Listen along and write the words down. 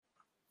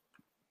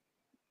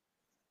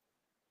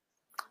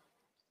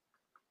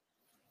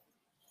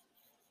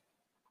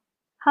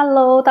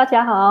Hello，大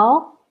家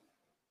好。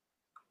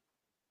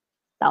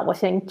那我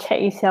先 check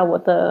一下我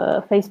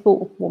的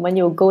Facebook，我们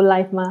有 Go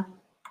Live 吗？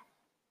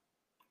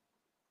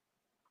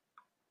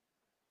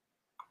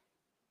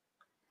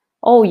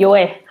哦，有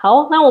诶。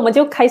好，那我们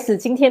就开始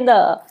今天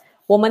的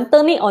我们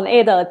Turning on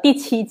Air 的第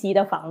7集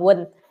的访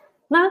问。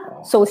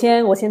那首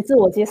先我先自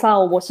我介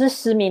绍，我是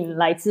诗敏，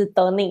来自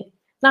Turning。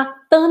那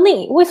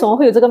Turning 为什么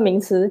会有这个名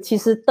词？其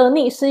实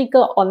Turning 是一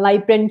个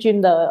online brain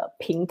gym 的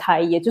平台，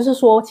也就是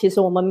说，其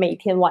实我们每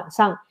天晚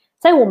上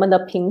在我们的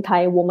平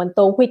台，我们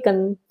都会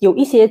有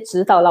一些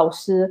指导老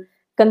师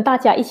跟大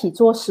家一起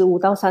做15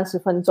到30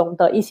分钟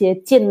的一些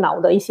健脑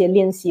的一些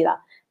练习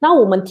啦。那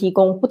我们提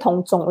供不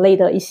同种类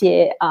的一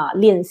些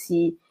练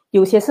习，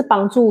有些是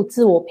帮助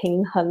自我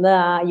平衡的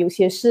啊，有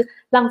些是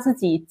让自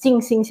己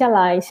静心下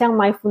来，像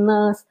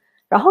mindfulness，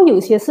然后有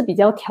些是比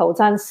较挑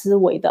战思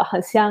维的，很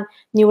像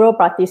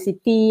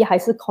neuroplasticity 还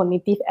是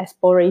cognitive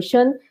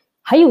exploration，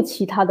 还有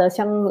其他的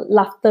像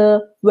laughter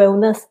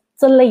wellness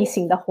这类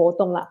型的活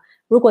动啦。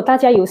如果大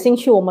家有兴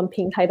趣，我们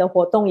平台的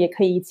活动也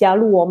可以加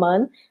入我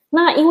们。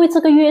那因为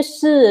这个月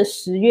是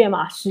10月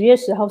嘛，10月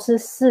10号是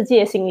世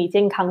界心理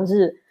健康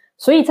日，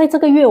所以在这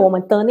个月，我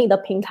们Turning的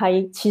平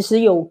台其实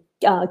有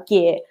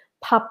给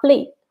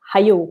public 还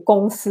有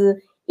公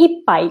司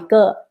100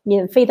个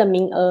免费的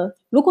名额。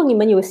如果你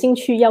们有兴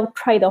趣要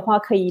try 的话，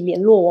可以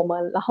联络我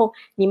们，然后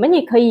你们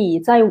也可以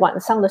在晚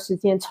上的时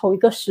间抽一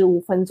个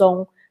15分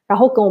钟，然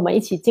后跟我们一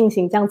起进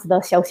行这样子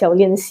的小小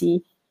练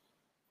习。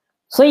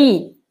所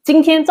以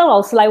今天赵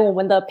老师来我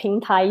们的平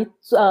台，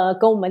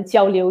跟我们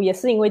交流，也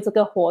是因为这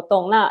个活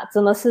动。那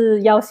真的是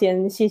要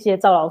先谢谢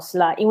赵老师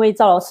啦，因为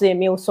赵老师也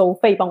没有收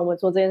费帮我们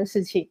做这件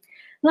事情。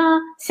那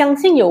相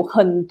信有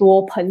很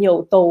多朋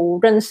友都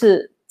认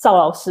识赵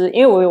老师，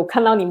因为我有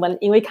看到你们，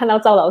因为看到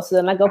赵老师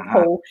的那个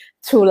post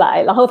出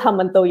来，然后他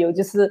们都有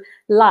就是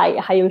like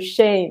还有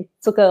share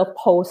这个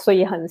post，所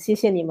以很谢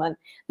谢你们。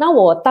那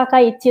我大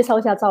概介绍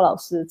一下赵老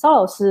师。赵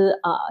老师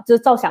就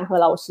是赵祥和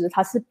老师，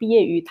他是毕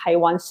业于台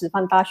湾师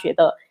范大学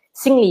的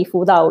心理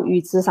辅导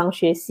与諮商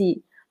学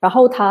系，然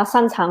后他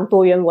擅长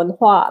多元文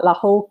化，然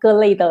后各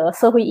类的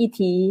社会议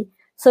题、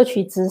社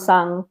区諮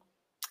商。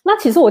那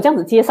其实我这样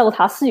子介绍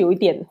他是有一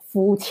点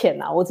肤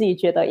浅啊，我自己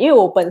觉得，因为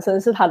我本身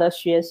是他的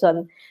学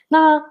生，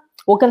那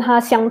我跟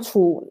他相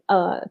处，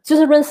就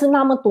是认识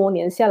那么多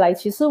年下来，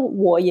其实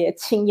我也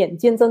亲眼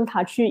见证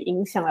他去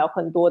影响了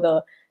很多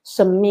的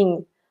生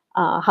命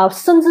好，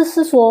甚至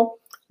是说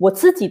我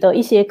自己的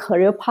一些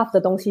career path 的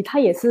东西，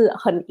他也是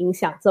很影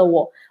响着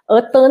我，而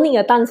Turning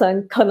的诞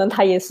生，可能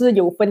他也是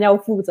有份要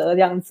负责这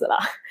样子啦。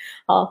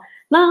好，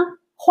那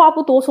话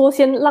不多说，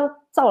先让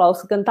赵老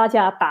师跟大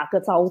家打个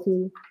招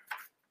呼。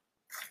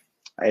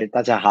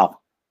大家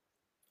好。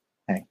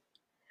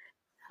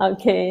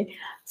OK，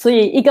 所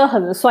以一个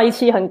很帅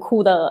气、很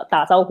酷的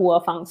打招呼的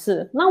方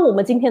式。那我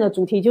们今天的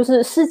主题就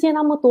是世界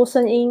那么多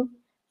声音，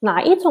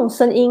哪一种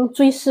声音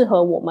最适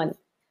合我们？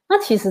那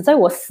其实在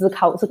我思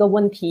考这个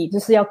问题，就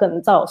是要跟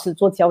赵老师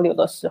做交流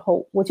的时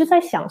候，我就在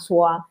想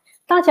说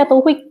大家都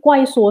会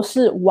怪说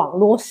是网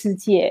络世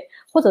界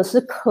或者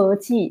是科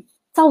技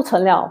造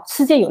成了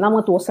世界有那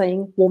么多声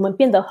音，我们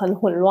变得很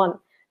混乱。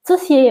这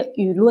些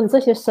舆论、这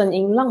些声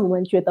音让我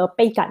们觉得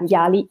倍感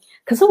压力。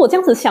可是我这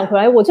样子想回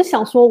来，我就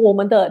想说，我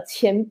们的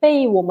前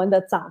辈、我们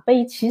的长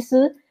辈，其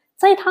实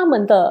在他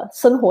们的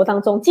生活当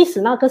中，即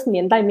使那个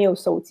年代没有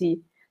手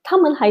机，他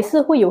们还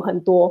是会有很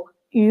多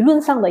舆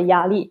论上的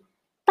压力。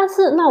但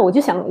是那我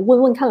就想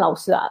问问看老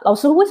师老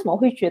师为什么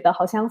会觉得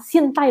好像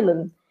现代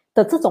人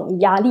的这种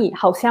压力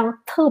好像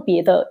特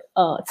别的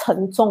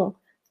沉重？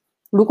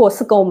如果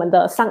是跟我们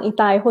的上一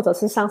代或者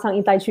是上上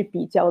一代去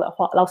比较的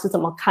话，老师怎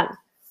么看？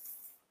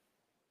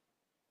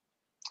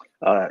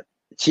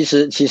其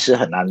实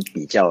很难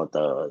比较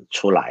的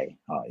出来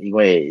因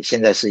为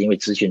现在是因为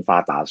资讯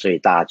发达，所以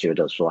大家觉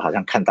得说好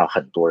像看到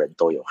很多人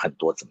都有很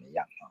多怎么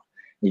样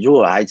你如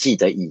果还记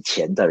得以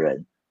前的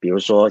人，比如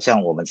说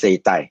像我们这一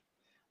代，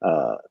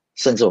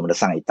甚至我们的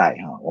上一代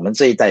我们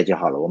这一代就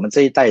好了。我们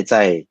这一代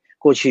在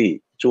过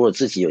去如果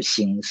自己有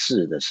心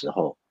事的时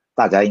候，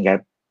大家应该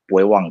不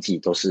会忘记，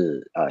都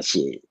是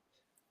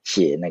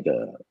写那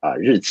个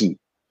日记。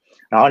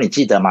然后你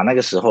记得吗？那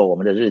个时候我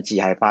们的日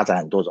记还发展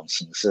很多种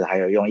形式，还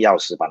有用钥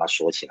匙把它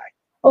锁起来。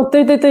哦，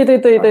对，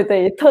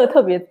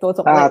特别多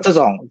种类。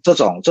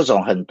这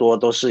种很多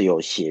都是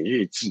有写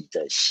日记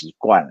的习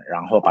惯，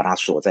然后把它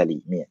锁在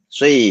里面。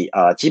所以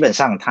基本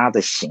上它的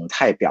形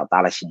态表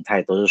达的形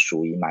态都是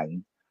属于蛮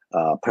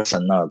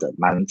personal 的，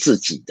蛮自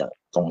己的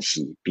东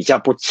西，比较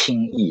不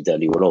轻易的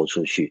流露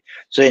出去。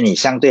所以你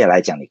相对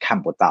来讲你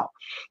看不到。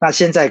那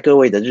现在各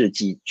位的日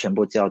记全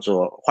部叫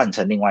做换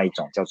成另外一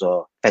种叫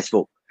做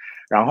Facebook。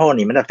然后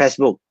你们的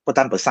Facebook 不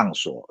但不上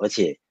锁，而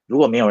且如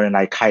果没有人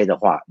来开的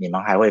话，你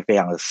们还会非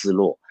常的失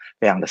落，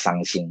非常的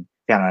伤心，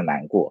非常的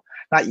难过。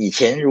那以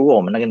前如果我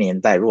们那个年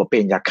代，如果被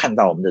人家看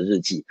到我们的日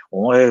记，我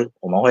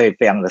们会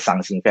非常的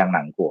伤心，非常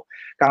难过。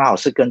刚好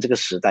是跟这个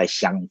时代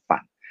相反，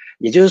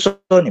也就是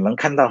说你们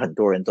看到很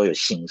多人都有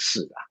心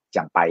事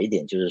讲白一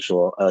点就是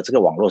说这个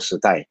网络时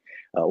代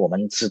我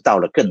们知道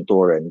了更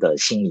多人的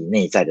心理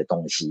内在的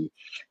东西，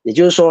也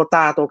就是说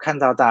大家都看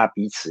到大家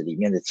彼此里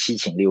面的七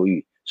情六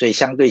欲，所以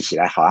相对起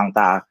来好像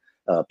大家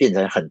变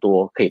成很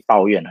多可以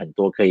抱怨，很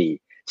多可以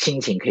心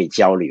情可以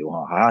交流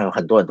好像有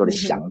很多很多的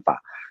想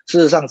法。事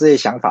实上这些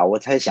想法我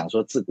才想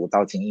说自古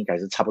到今应该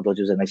是差不多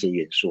就是那些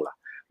元素了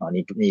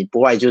你不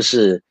外就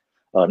是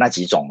那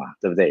几种嘛，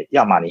对不对？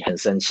要么你很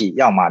生气，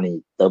要么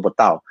你得不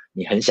到，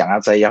你很想要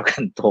再要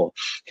更多，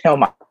要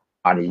么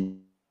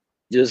你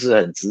就是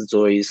很执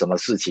着于什么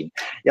事情，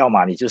要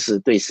么你就是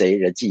对谁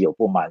人际有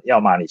不满，要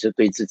么你就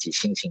对自己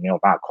心情没有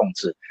办法控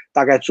制，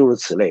大概诸如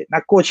此类。那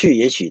过去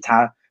也许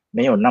它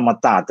没有那么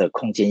大的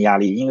空间压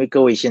力，因为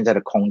各位现在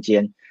的空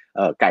间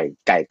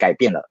改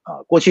变了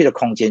过去的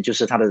空间就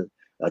是他的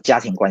家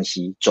庭关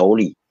系妯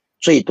娌，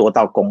最多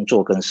到工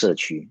作跟社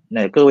区。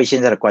那各位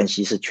现在的关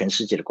系是全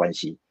世界的关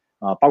系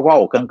包括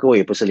我跟各位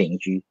也不是邻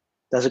居，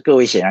但是各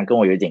位显然跟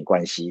我有点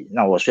关系。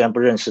那我虽然不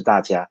认识大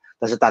家，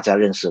但是大家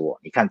认识我。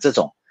你看这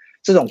种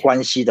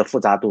关系的复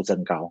杂度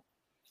增高，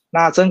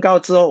那增高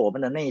之后，我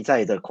们的内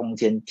在的空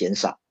间减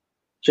少，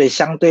所以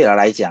相对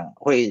来讲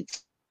会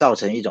造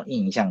成一种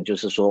印象，就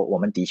是说我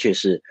们的确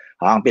是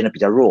好像变得比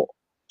较弱，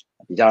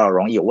比较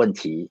容易有问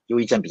题，忧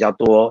郁症比较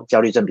多，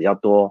焦虑症比较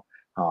多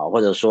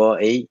或者说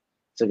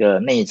这个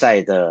内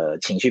在的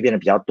情绪变得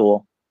比较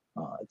多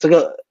这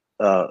个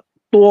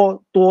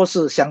多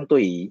是相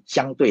对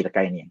的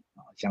概念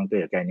相对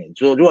的概念。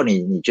如果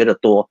你觉得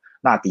多，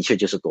那的确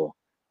就是多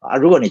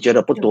如果你觉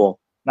得不多，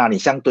那你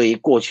相对于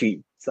过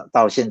去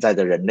到现在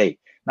的人类，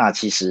那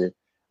其实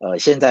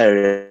现在的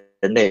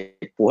人类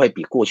不会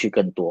比过去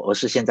更多，而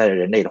是现在的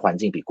人类的环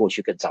境比过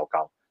去更糟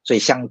糕，所以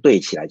相对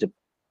起来就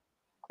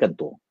更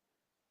多。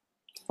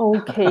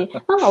OK，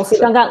 那老师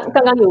刚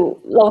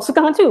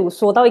刚就有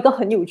说到一个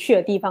很有趣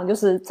的地方，就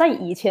是在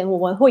以前我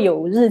们会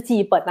有日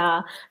记本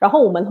然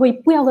后我们会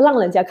不要让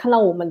人家看到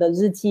我们的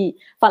日记，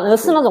反而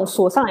是那种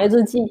锁上来的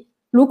日记，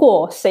如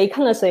果谁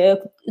看了谁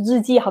的日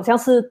记，好像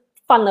是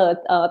犯了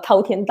滔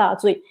天大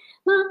罪。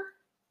那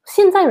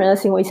现在人的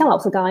行为，像老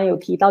师刚刚有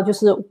提到，就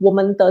是我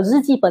们的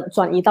日记本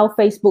转移到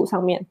Facebook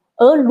上面，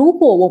而如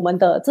果我们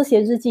的这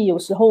些日记有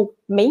时候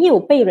没有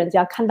被人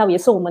家看到，也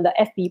是我们的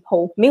FB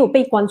post 没有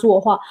被关注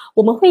的话，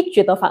我们会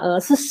觉得反而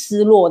是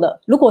失落的。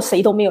如果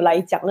谁都没有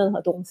来讲任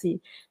何东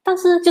西，但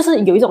是就是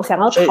有一种想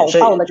要讨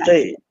报的感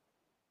觉。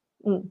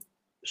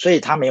所以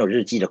它没有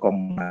日记的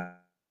功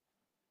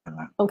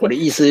能OK， 我的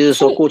意思就是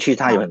说，过去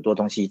它有很多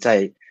东西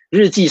在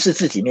日记是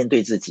自己面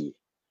对自己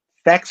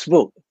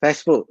 ，Facebook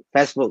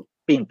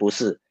并不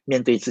是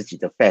面对自己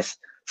的 face，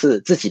 是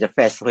自己的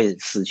face 会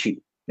失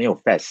去，没有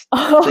face，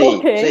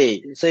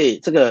 所以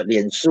这个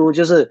脸书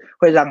就是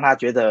会让他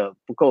觉得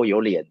不够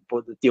有脸，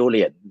不丢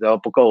脸，然后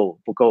不够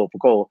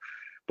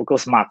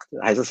smart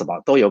还是什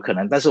么都有可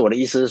能。但是我的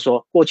意思是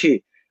说，过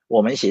去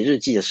我们写日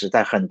记的时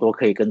代，很多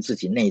可以跟自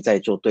己内在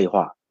做对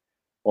话，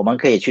我们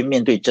可以去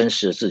面对真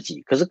实的自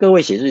己。可是各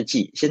位写日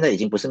记现在已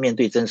经不是面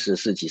对真实的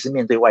自己，是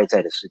面对外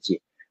在的世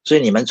界，所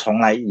以你们从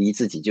来离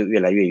自己就越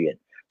来越远。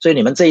所以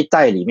你们这一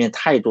代里面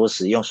太多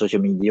使用 social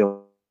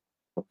media，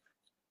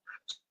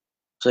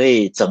 所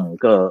以整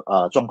个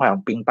状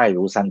况兵败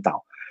如山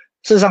倒。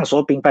事实上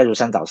说兵败如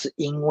山倒是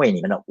因为你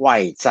们的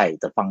外在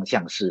的方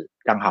向是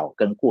刚好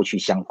跟过去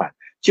相反。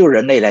就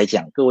人类来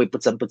讲，各位不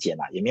增不减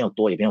也没有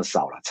多也没有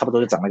少差不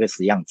多就长那个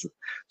死样子。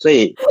所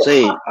以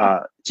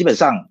基本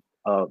上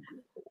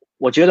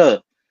我觉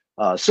得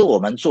是我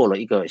们做了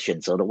一个选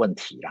择的问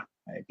题啦，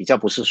比较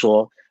不是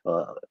说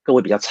各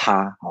位比较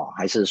差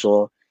还是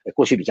说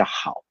过去比较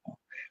好。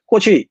过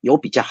去有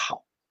比较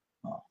好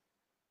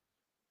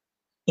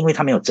因为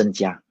它没有增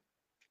加，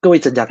各位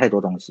增加太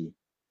多东西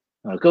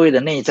各位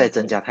的内在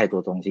增加太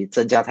多东西，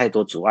增加太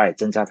多阻碍，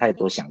增加太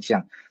多想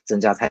象，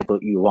增加太多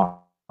欲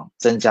望，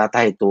增加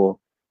太多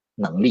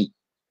能力。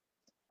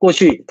过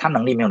去他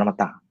能力没有那么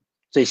大，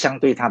所以相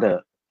对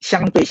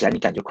起来你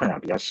感觉困扰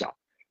比较小，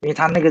因为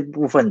他那个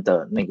部分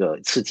的那个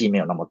刺激没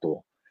有那么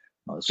多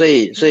所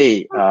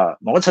以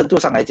某个程度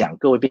上来讲，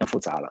各位变复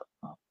杂了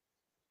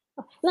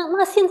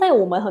那现在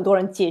我们很多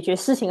人解决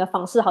事情的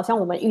方式，好像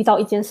我们遇到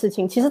一件事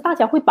情，其实大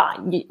家会把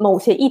某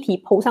些议题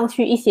抛上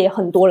去一些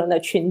很多人的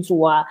群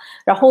组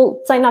然后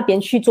在那边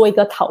去做一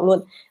个讨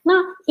论。那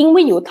因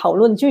为有讨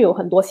论，就有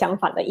很多相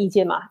反的意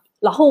见嘛，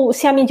然后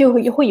下面就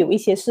会有一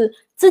些是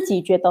自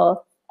己觉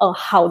得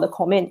好的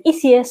comment， 一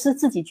些是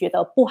自己觉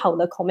得不好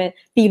的 comment。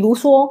比如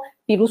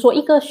说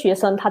一个学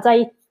生他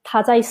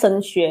在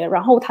升学，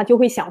然后他就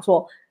会想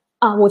说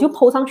我就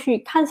po 上去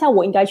看一下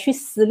我应该去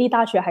私立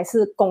大学还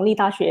是公立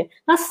大学。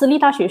那私立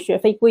大学学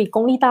费贵，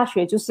公立大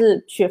学就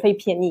是学费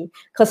便宜，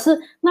可是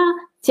那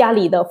家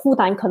里的负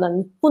担可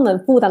能不能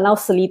负担到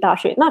私立大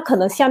学，那可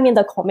能下面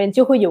的 comment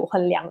就会有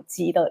很两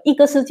极的，一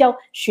个是叫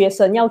学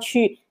生要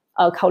去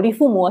考虑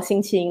父母的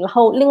心情，然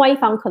后另外一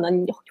方可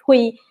能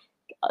会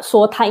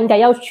说他应该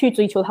要去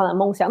追求他的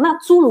梦想。那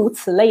诸如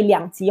此类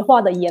两极化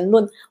的言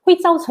论会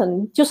造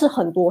成就是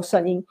很多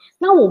声音。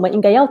那我们应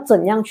该要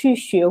怎样去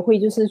学会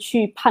就是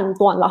去判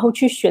断，然后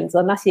去选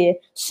择那些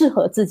适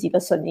合自己的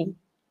声音？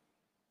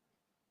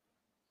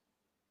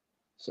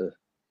是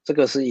这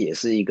个也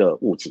是一个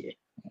误解。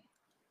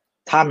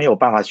他没有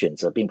办法选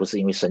择，并不是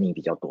因为声音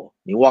比较多。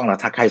你忘了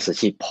他开始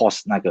去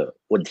post 那个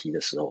问题的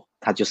时候，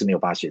他就是没有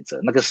办法选择，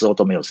那个时候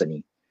都没有声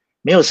音，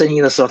没有声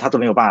音的时候他都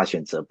没有办法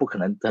选择，不可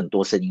能很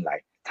多声音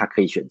来他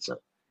可以选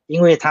择，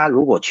因为他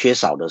如果缺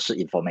少的是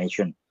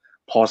information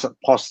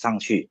post 上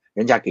去，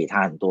人家给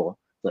他很多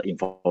的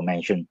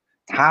information，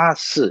 他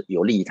是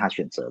有利于他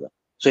选择的，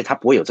所以他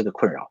不会有这个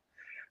困扰。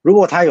如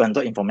果他有很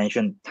多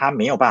information， 他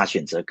没有办法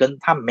选择，跟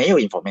他没有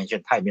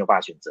information， 他也没有办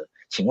法选择。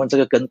请问这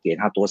个跟给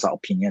他多少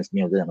opinion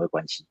没有任何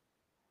关系。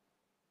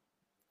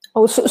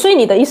所以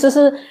你的意思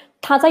是，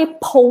他在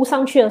po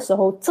上去的时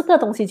候，这个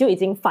东西就已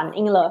经反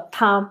映了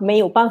他没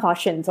有办法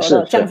选择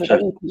的这样子的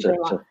议题，对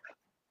吗？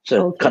是，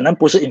 okay. 可能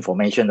不是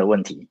information 的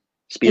问题。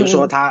比如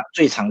说，他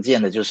最常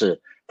见的就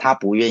是他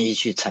不愿意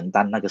去承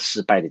担那个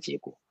失败的结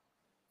果。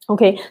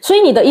OK， 所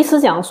以你的意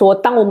思讲说，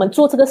当我们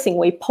做这个行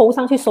为 po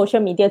上去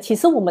social media， 其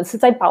实我们是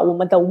在把我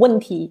们的问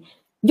题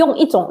用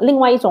另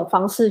外一种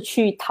方式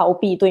去逃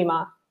避，对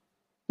吗？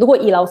如果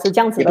以老师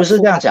这样子的，也不是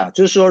这样讲，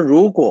就是说，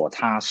如果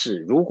他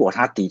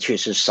的确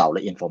是少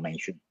了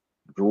information，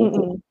 如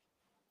果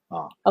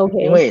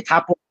OK， 因为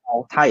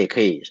他也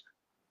可以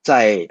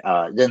在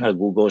任何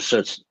Google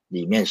search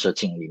里面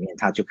searching 里面，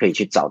他就可以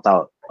去找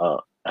到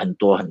很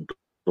多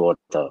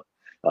的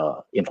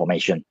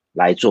information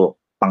来做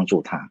帮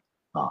助他。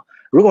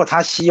如果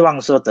他希望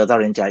说得到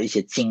人家一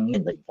些经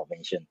验的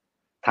information，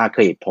 他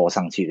可以 po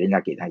上去，人家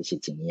给他一些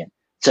经验，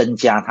增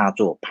加他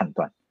做判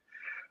断。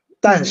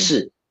但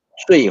是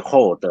最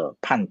后的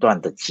判断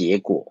的结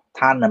果，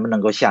他能不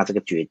能够下这个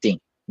决定，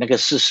那个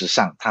事实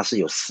上他是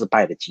有失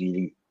败的几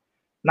率。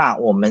那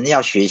我们要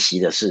学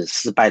习的是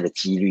失败的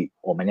几率，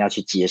我们要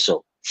去接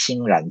受，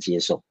欣然接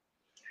受。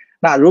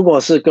那如果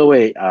是各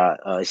位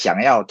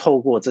想要透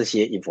过这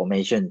些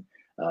information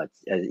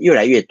越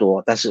来越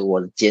多，但是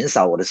我减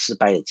少我的失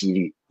败的几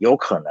率，有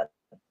可能，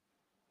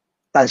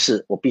但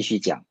是我必须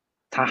讲，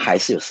它还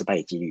是有失败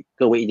的几率。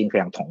各位一定非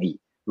常同意。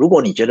如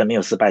果你觉得没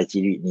有失败的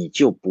几率，你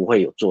就不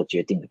会有做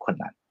决定的困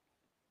难，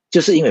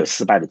就是因为有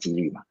失败的几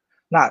率嘛。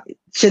那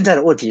现在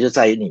的问题就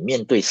在于你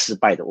面对失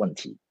败的问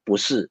题，不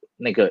是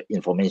那个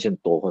information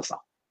多或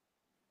少。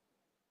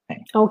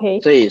OK，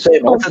 所以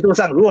某程度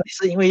上，如果你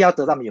是因为要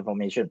得到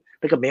information，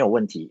 那个没有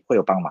问题，会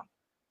有帮忙。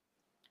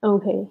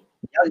OK，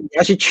 你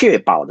要去确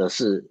保的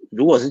是，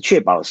如果是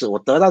确保的是我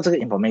得到这个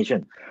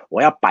information，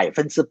 我要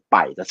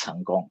100%的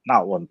成功，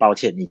那我很抱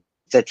歉，你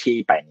再贴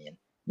100年，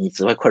你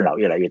只会困扰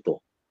越来越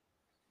多。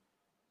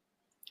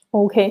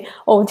OK，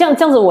 这样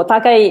子我大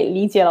概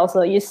理解老师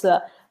的意思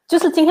了。就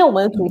是今天我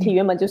们的主题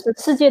原本就是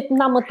世界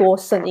那么多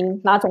声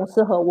音，哪种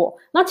适合我？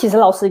那其实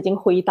老师已经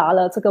回答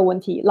了这个问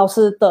题。老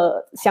师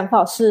的想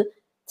法是，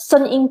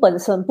声音本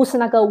身不是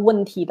那个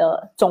问题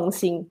的中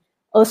心，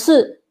而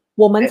是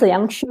我们怎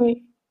样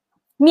去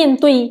面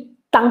对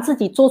当自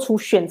己做出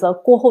选择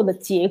过后的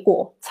结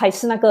果，才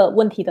是那个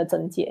问题的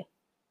症结。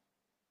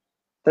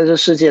但是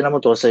世界那么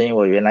多声音，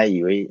我原来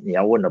以为你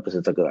要问的不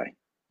是这个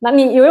那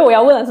你以为我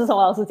要问的是什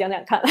么？老师讲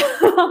讲看。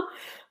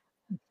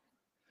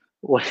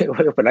我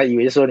本来以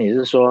为说你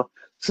是说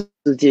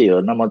世界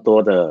有那么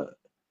多的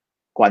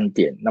观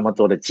点，那么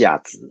多的价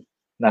值，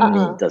那你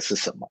的是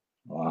什么？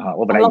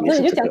我本来以为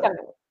是这个。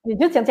你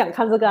就讲讲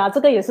看这个啊，这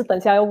个也是等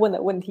下要问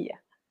的问题啊。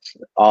是。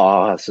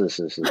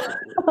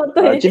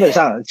对，基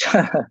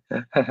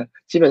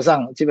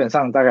本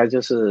上大概就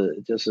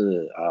是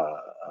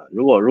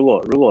如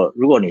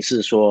果你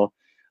是说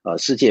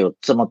世界有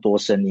这么多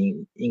声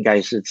音，应该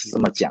是这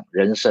么讲，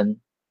人生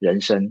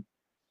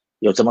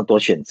有这么多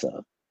选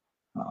择。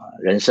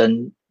人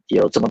生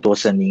有这么多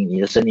声音，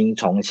你的声音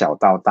从小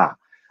到大，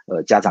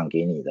家长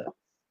给你的，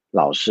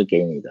老师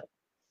给你的，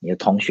你的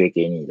同学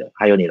给你的，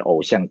还有你的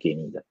偶像给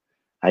你的，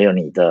还有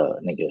你的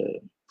那个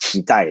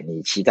期待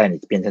你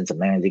变成怎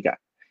么样的一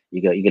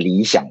个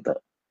理想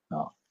的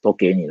都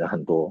给你了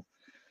很多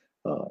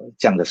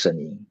这样的声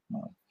音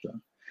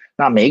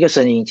那每一个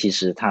声音其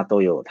实它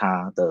都有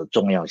它的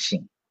重要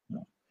性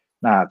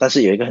那但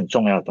是有一个很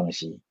重要的东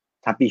西，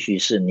它必须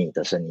是你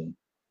的声音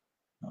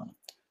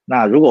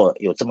那如果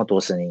有这么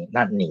多声音，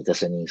那你的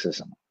声音是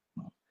什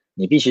么？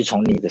你必须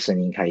从你的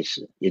声音开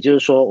始，也就是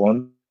说，我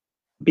们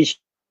必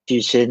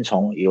须先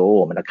从有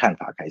我们的看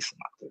法开始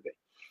嘛，对不对？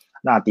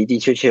那的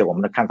确，我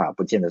们的看法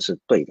不见得是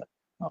对的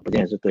不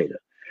见得是对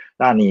的。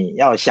那你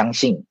要相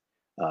信，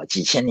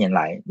几千年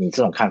来，你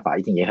这种看法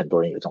一定也很多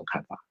人有这种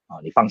看法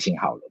你放心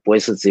好了，不会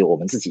是只有我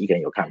们自己一个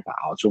人有看法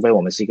除非我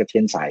们是一个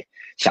天才，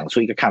想出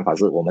一个看法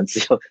是我们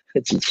只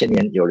有几千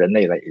年有人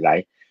类以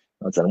来。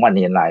整万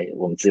年来，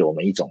只有我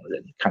们一种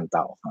人看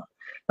到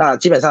那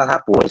基本上它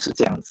不会是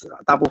这样子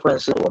大部分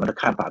是我们的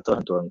看法都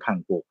很多人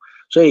看过，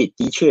所以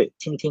的确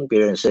听听别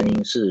人的声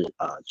音是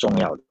重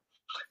要的。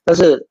但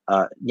是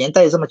年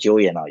代这么久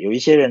远有一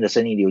些人的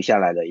声音留下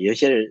来了，有一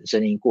些人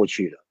声音过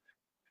去了。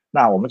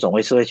那我们总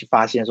会去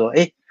发现说，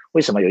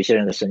为什么有一些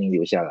人的声音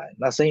留下来？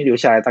那声音留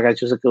下来，大概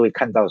就是各位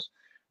看到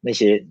那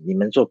些你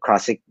们做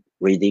classic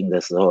reading 的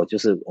时候，就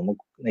是我们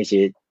那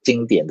些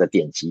经典的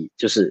典籍，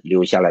就是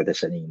留下来的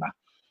声音嘛。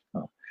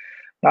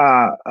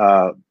那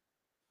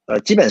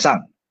基本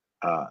上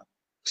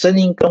声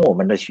音跟我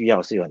们的需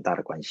要是有很大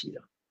的关系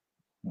的。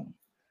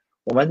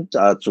我们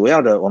主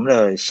要的我们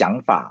的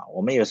想法，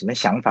我们有什么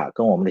想法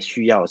跟我们的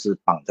需要是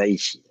绑在一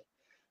起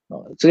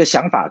的。这个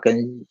想法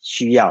跟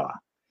需要啊，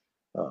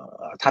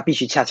它必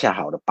须恰恰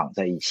好的绑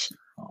在一起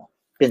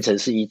变成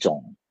是一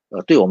种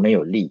对我们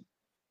有利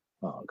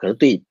可是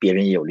对别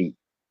人也有利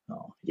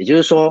也就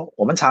是说，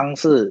我们常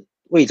是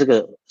为这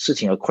个事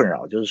情而困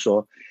扰，就是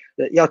说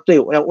要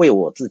为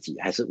我自己，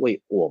还是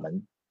为我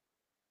们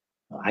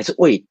还是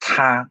为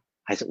他，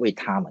还是为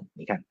他们？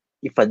你看，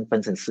一分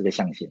成4个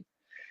象限。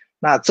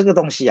那这个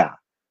东西啊，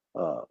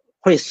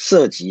会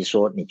涉及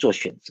说你做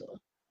选择，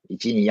以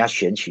及你要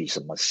选取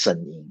什么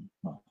声音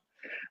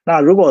那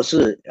如果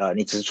是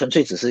你纯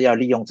粹只是要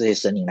利用这些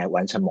声音来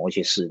完成某一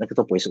些事，那个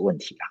都不会是问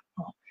题啦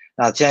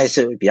那现在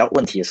是比较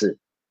问题的是，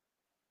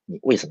你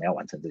为什么要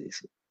完成这些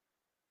事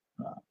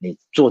你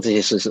做这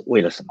些事是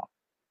为了什么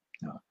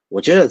我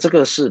觉得这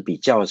个是比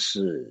较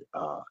是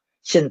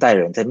现代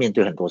人在面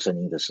对很多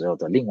声音的时候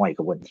的另外一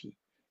个问题，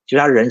就是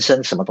他人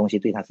生什么东西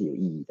对他是有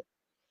意义的，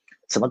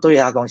什么对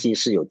他东西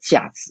是有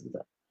价值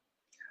的，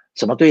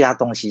什么对他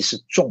东西是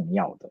重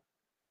要的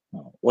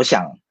我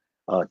想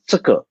这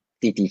个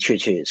的确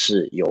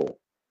是有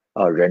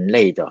人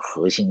类的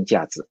核心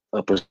价值，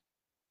而不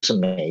是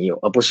没有，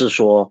而不是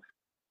说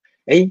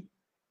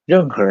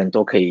任何人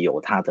都可以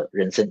有他的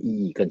人生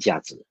意义跟价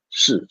值，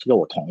是这个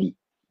我同意，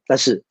但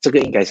是这个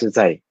应该是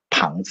在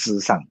旁支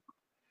上。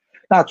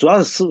那主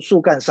要是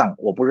树干上，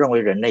我不认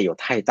为人类有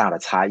太大的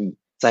差异，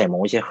在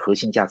某一些核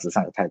心价值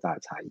上有太大的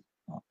差异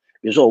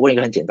比如说我问一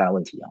个很简单的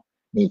问题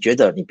你觉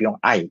得你不用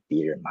爱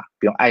别人吗？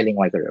不用爱另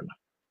外一个人吗？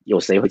有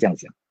谁会这样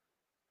讲？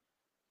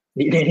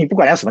你不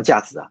管要什么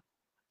价值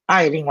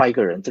爱另外一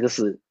个人，这个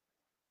是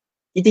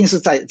一定是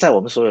在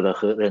我们所有的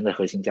人的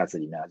核心价值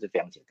里面就非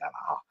常简单了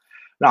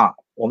那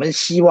我们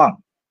希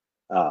望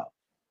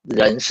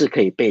人是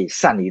可以被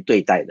善意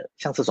对待的，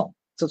像这种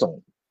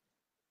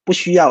不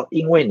需要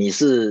因为你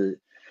是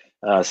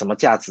什么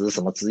价值、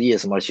什么职业、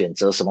什么选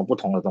择、什么不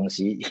同的东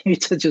西，因为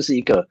这就是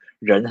一个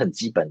人很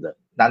基本的。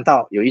难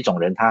道有一种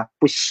人他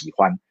不喜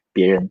欢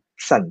别人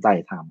善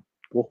待他吗？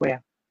不会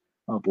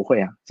不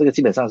会这个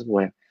基本上是不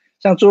会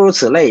像诸如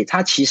此类，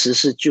它其实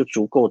是就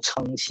足够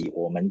撑起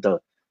我们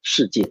的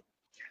世界。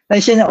但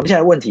我们现在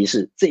的问题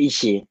是这一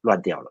些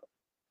乱掉了，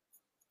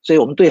所以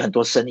我们对很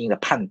多声音的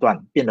判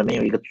断变得没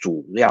有一个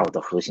主要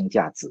的核心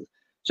价值，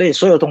所以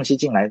所有东西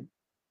进来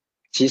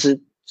其实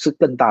是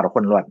更大的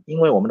混乱，因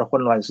为我们的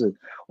混乱是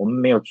我们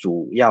没有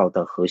主要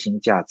的核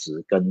心价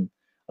值跟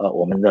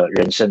我们的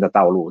人生的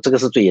道路，这个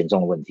是最严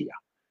重的问题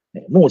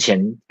目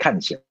前看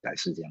起来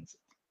是这样子。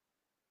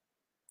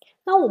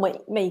那我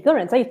们每个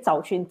人在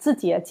找寻自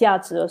己的价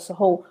值的时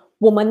候，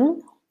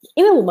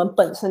因为我们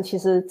本身其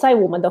实在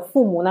我们的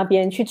父母那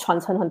边去传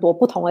承很多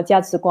不同的价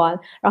值观，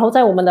然后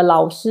在我们的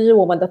老师、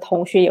我们的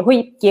同学也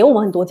会给我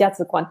们很多价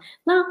值观。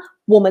那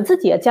我们自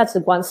己的价值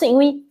观是因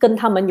为跟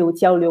他们有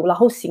交流然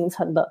后形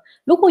成的。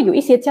如果有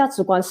一些价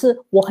值观是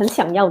我很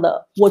想要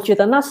的，我觉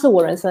得那是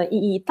我人生的意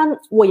义，但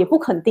我也不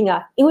肯定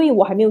因为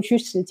我还没有去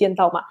实践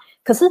到嘛。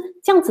可是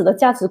这样子的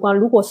价值观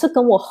如果是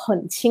跟我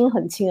很亲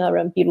的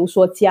人，比如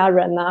说家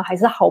人还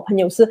是好朋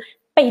友，是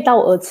背道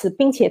而驰，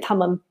并且他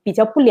们比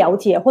较不了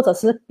解或者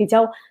是比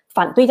较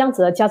反对这样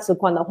子的价值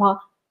观的话，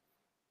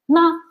那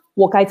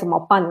我该怎么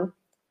办？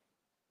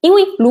因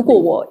为如果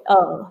我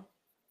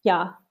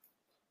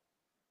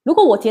如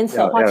果我坚持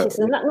的话，其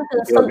实那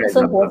个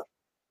生活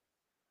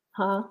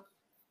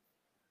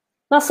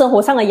那生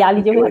活上的压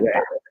力就会很大。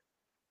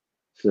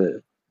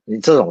是你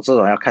这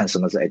种要看什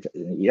么是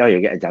要有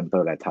一个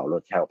example 来讨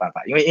论才有办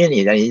法，因为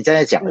你现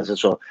在讲的是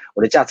说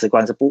我的价值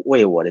观是不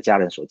为我的家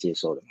人所接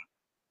受的嘛。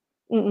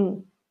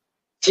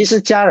其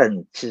实家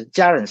人是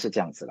这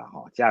样子啦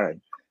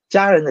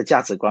家人的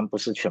价值观不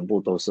是全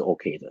部都是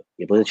OK 的，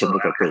也不是全部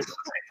都对的。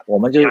我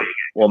们这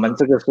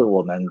个是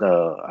我们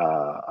的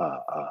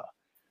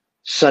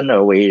生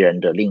而为人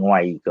的另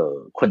外一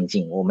个困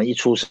境。我们一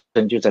出生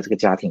就在这个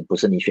家庭，不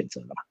是你选择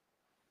的嘛。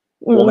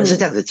我们是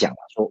这样子讲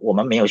说我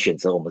们没有选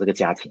择我们这个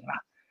家庭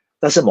啦，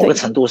但是某个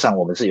程度上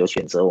我们是有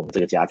选择我们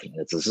这个家庭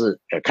的，只是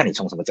看你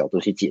从什么角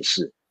度去解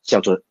释，叫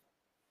做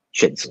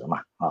选择嘛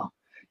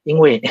因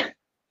为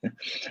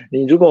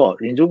你如果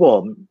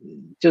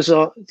就是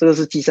说这个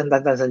是鸡生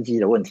蛋蛋生鸡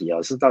的问题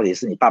是到底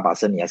是你爸爸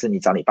生你还是你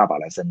找你爸爸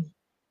来生你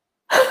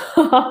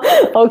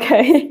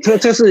OK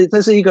这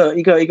是一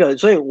个，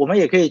所以我们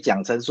也可以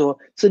讲成说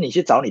是你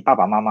去找你爸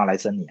爸妈妈来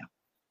生你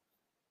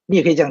你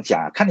也可以这样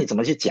讲看你怎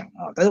么去讲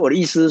但是我的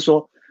意思是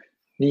说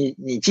你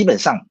基本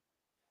上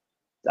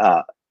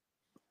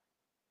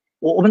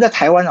我们在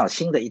台湾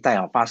新的一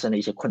代发生了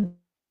一些困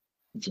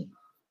境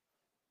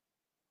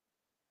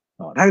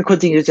那个困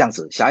境就是这样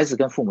子，小孩子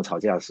跟父母吵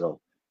架的时候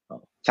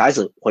小孩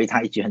子回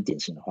他一句很典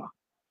型的话，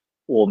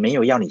我没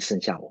有要你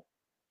生下我。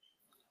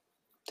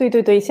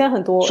对，现在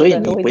很多所以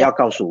你不要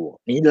告诉我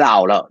你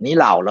老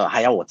了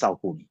还要我照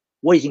顾你，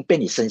我已经被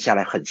你生下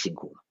来很辛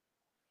苦了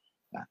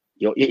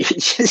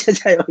现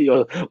在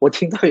有我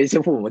听到有一些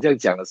父母这样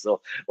讲的时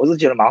候，我是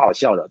觉得蛮好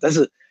笑的，但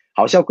是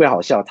好笑归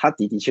好笑，他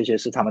的的确确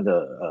是他们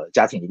的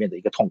家庭里面的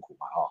一个痛苦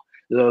嘛，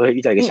就是会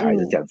遇到一个小孩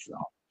子这样子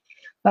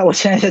那我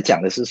现在在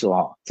讲的是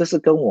说这是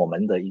跟我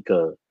们的一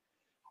个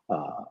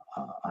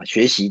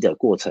学习的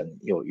过程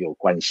有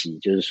关系，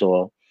就是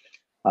说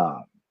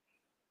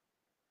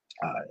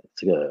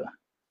这个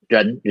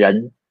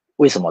人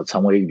为什么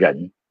成为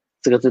人？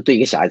这个是对一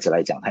个小孩子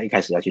来讲，他一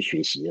开始要去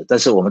学习的，但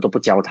是我们都不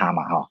教他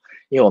嘛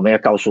因为我们要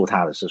告诉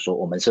他的是说，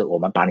我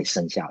们把你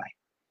生下来，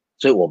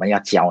所以我们要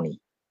教你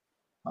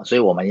所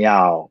以我们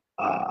要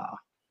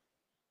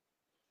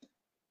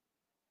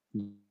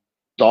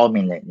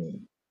dominate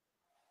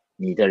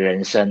你的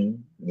人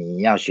生，你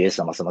要学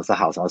什么，什么是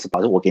好，什么是不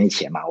好，我给你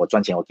钱嘛，我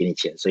赚钱我给你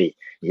钱，所以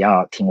你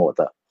要听我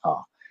的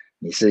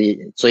所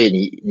以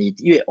你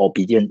越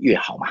obedient 越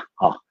好嘛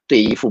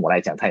对于父母来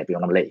讲，他也不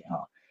用那么累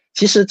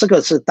其实这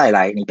个是带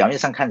来你表面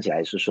上看起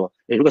来是说，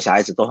如果小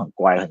孩子都很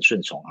乖很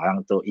顺从，好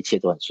像一切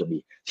都很顺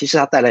利，其实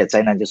他带来的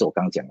灾难就是我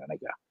刚刚讲的那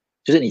个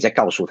就是你在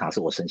告诉他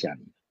是我生下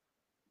你的，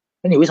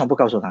那你为什么不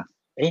告诉他？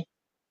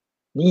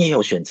你也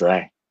有选择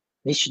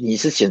你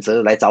是选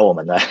择来找我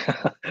们的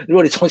如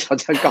果你从小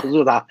这样告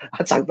诉他，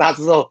他长大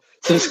之后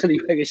是不是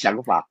另外一个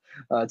想法？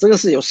这个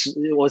是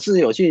我是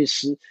有去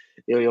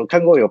有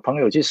看过有朋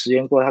友去实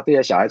验过，他对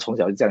他小孩从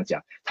小就这样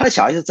讲，他的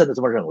小孩是真的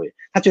这么认为，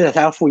他觉得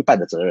他要负一半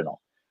的责任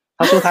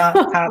他说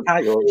他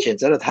有选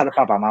择了他的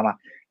爸爸妈妈，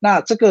那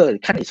这个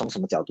看你从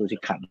什么角度去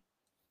看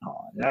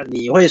那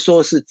你会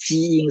说是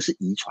基因是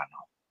遗传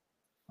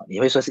你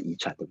会说是遗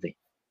传对不对？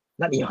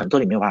那你有很多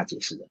你没有办法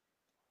解释的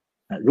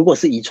如果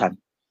是遗传，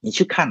你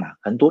去看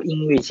很多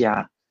音乐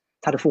家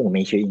他的父母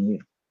没学音乐，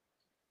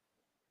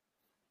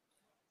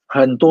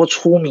很多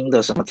出名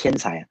的什么天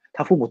才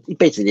他父母一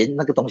辈子连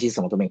那个东西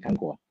什么都没看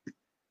过，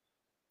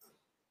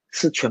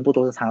是全部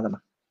都是他的吗？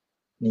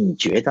你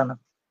觉得呢？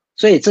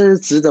所以这是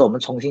值得我们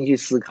重新去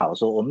思考，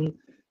说我们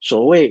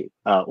所谓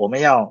我们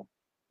要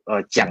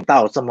讲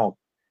到这么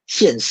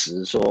现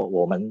实，说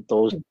我们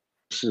都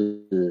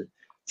是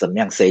怎么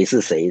样，谁是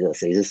谁的，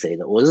谁是谁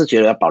的，我是觉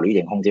得要保留一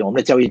点空间，我们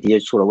的教育的确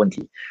出了问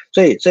题，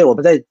所以我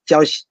们在教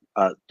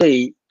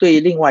对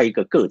另外一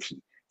个个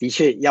体的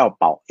确要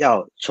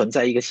存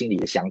在一个心理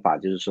的想法，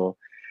就是说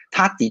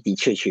他的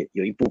确确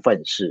有一部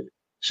分是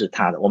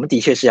他的，我们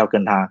的确是要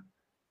跟他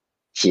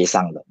协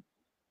商的。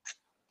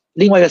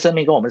另外一个生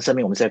命跟我们的生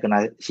命，我们是要跟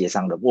他协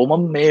商的，我们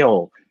没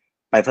有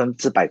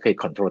100%可以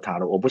control 他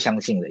的，我不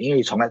相信的，因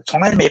为从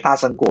来没发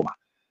生过嘛，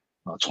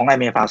从来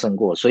没发生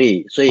过，所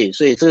以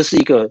这是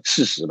一个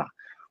事实嘛，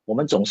我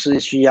们总是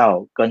需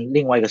要跟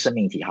另外一个生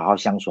命体好好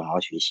相处，好好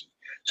学习。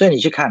所以你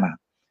去看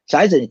小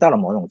孩子你到了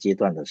某种阶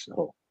段的时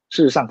候，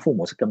事实上父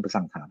母是跟不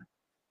上他的，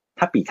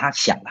他比他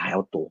想的还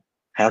要多，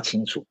还要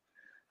清楚。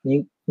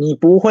你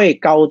不会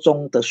高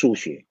中的数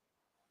学，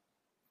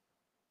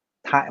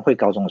他会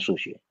高中的数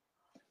学。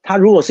他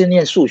如果是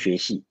念数学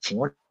系，请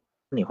问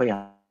你会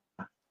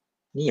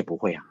你也不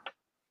会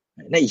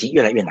那已经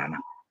越来越难了。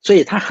所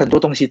以他很多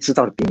东西知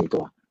道的比你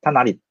多，他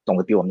哪里懂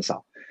得比我们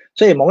少。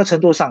所以某个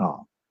程度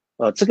上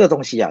这个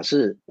东西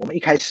是我们一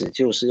开始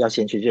就是要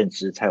先去认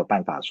知，才有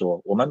办法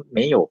说我们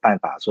没有办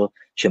法说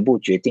全部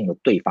决定了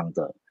对方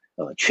的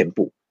全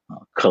部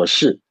可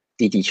是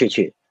的的确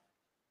确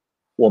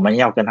我们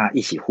要跟他一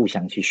起互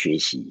相去学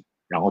习，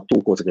然后度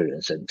过这个人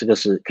生，这个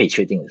是可以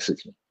确定的事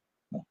情。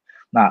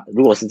那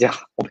如果是这样，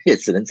我们也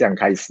只能这样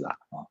开始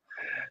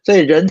所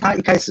以人他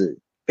一开始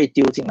被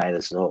丢进来的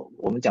时候，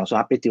我们讲说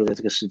他被丢在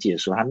这个世界的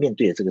时候，他面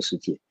对的这个世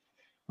界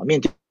面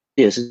对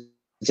的是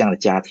这样的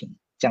家庭，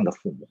这样的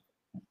父母。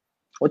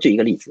我举一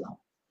个例子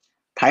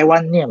台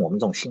湾念我们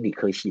这种心理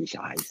科系的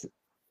小孩子，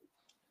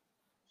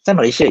在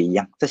马来西亚一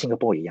样，在新加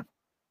坡一样，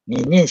你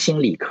念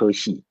心理科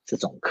系这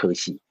种科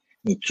系，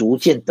你逐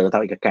渐得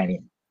到一个概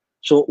念，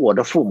说我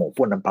的父母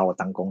不能把我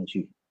当工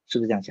具，是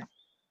不是这样讲？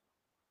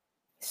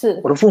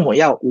是，我的父母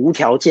要无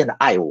条件的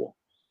爱我，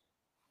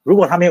如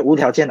果他没有无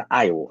条件的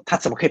爱我，他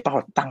怎么可以把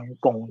我当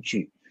工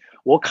具？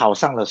我考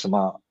上了什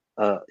么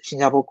新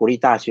加坡国立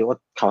大学，我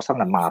考上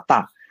了马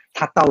大，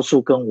他到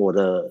处跟我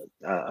的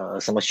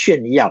什么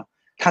炫耀，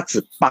他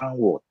只帮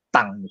我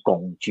当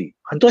工具。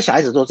很多小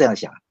孩子都这样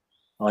想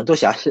很多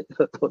小孩子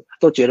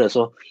都觉得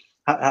说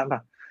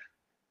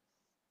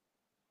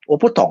我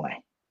不懂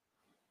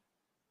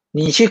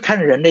你去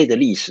看人类的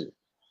历史，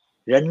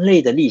人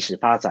类的历史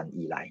发展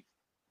以来，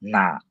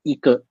哪一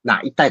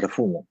代的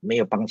父母没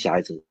有把小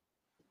孩子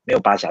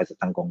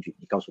当工具？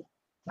你告诉我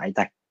哪一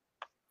代？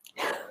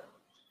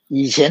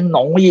以前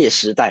农业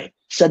时代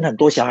生很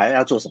多小孩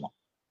要做什么？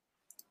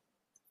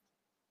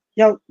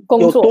要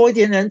有多一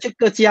点人去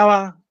各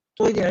教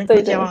多一点人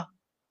各教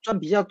赚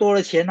比较多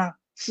的钱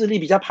势力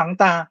比较庞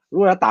大如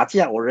果要打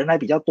架，我人还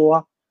比较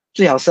多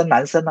最好生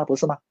男生不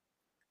是吗？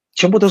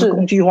全部都是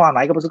工具化，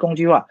哪一个不是工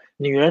具化？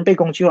女人被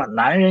工具化，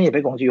男人也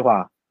被工具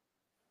化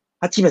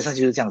他基本上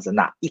就是这样子，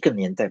哪一个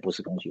年代不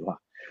是工具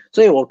化？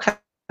所以我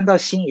看到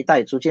新一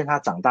代逐渐他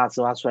长大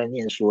之后，他出来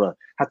念书了，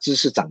他知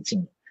识长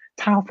进了，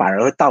他反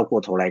而会倒过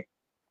头来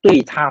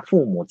对他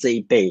父母这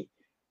一辈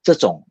这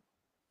种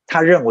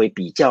他认为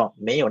比较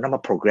没有那么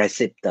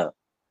progressive 的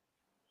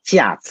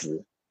价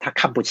值他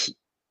看不起，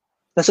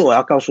但是我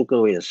要告诉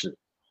各位的是，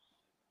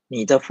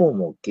你的父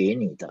母给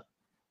你的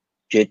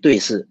绝对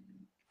是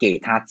给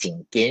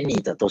你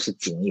的都是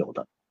仅有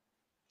的。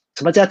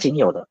什么叫仅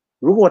有的？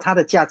如果它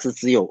的价值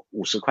只有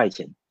50块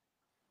钱，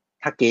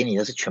他给你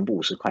的是全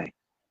部50块，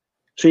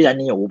虽然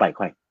你有500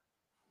块，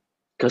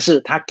可是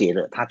他给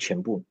了他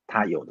全部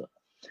他有的，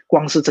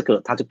光是这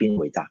个他就比你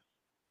伟大。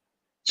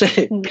所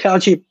以不要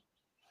去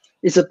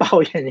一直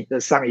抱怨你的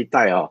上一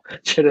代哦，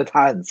觉得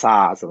他很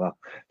差啊什么，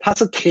他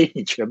是给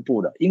你全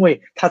部的，因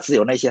为他只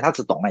有那些，他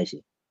只懂那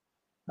些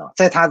啊，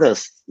在他的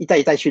一代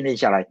一代训练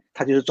下来，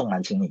他就是重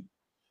男轻女，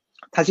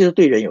他就是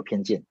对人有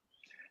偏见，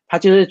他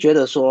就是觉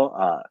得说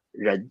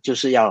人就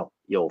是要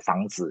有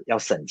房子，要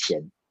省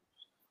钱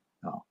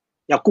啊，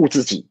要顾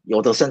自己，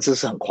有的甚至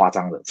是很夸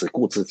张的，只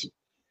顾自己。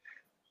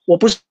我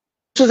不是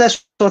在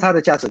说他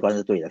的价值观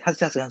是对的，他的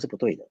价值观是不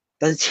对的，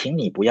但是请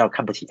你不要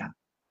看不起他，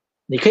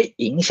你可以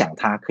影响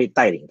他，可以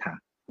带领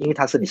他，因为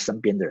他是你身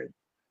边的人，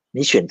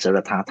你选择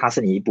了他，他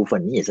是你一部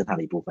分，你也是他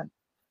的一部分，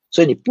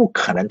所以你不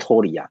可能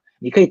脱离啊。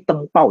你可以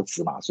登报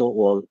纸嘛，说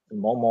我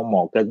某某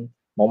某跟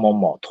某某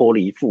某脱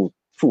离父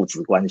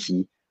子关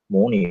系、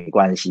母女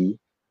关系、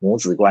母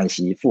子关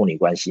系、父女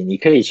关系，你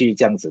可以去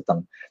这样子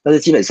登，但是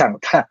基本上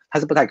它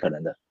是不太可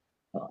能的。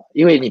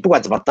因为你不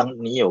管怎么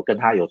登，你有跟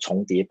他有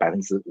重叠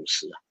50%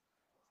啊。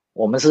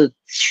我们是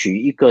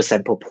取一个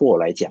sample pool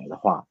来讲的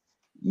话，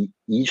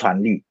遗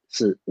传率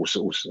是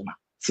50-50嘛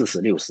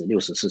，40-60、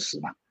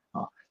60-40嘛，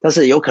但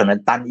是有可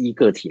能单一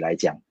个体来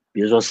讲，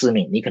比如说思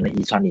敏，你可能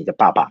遗传你的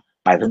爸爸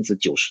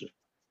90%，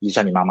遗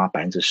传你妈妈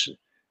10%，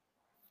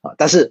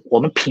但是我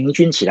们平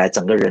均起来，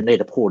整个人类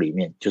的pool里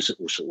面就是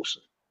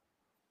50-50，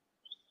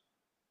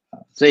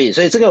所以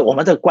这个我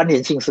们的关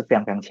联性是非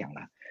常非常强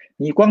的。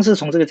你光是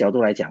从这个角度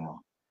来讲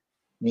哦，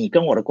你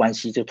跟我的关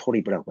系就脱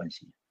离不了关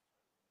系。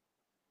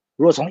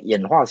如果从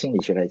演化心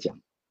理学来讲，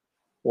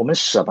我们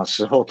什么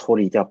时候脱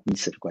离掉彼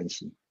此的关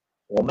系？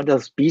我们的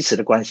彼此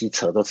的关系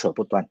扯都扯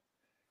不断。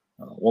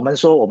我们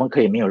说我们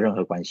可以没有任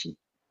何关系，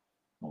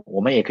我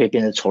们也可以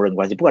变成仇人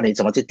关系。不管你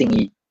怎么去定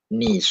义，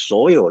你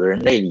所有的人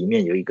类里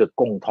面有一个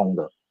共通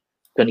的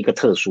跟一个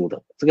特殊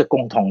的，这个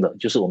共通的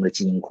就是我们的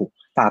基因库，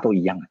大家都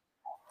一样啊。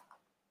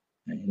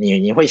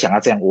你会想要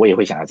这样，我也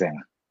会想要这样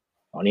啊。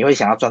你会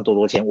想要赚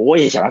多钱，我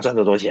也想要赚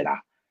多钱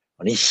啊。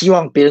你希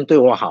望别人对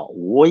我好，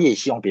我也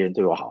希望别人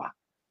对我好啊。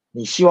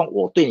你希望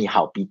我对你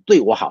好比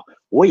对我好，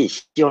我也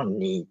希望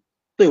你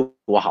对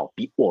我好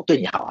比我对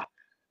你好啊。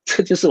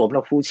这就是我们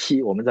的夫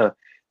妻，我们的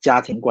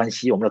家庭关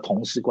系，我们的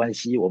同事关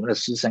系，我们的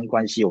师生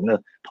关系，我们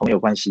的朋友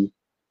关系，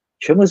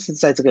全部是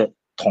在这个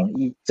统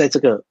一，在这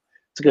个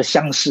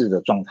相似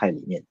的状态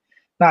里面。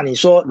那你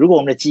说，如果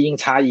我们的基因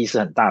差异是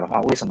很大的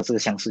话，为什么这个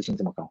相似性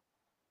这么高？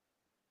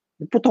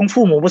不同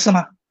父母不是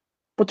吗？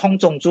不同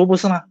种族不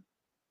是吗？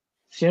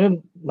请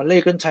问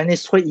Malay 跟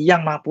Chinese 会一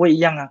样吗？不会一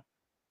样啊。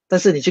但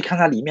是你去看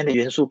它里面的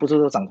元素，不是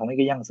都长同一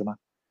个样子吗？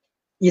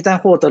一旦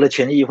获得了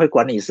权益，会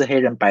管你是黑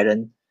人、白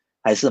人，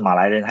还是马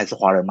来人，还是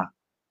华人吗？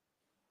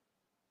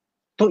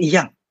都一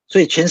样。所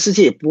以全世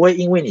界也不会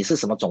因为你是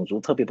什么种族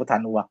特别不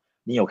贪污啊。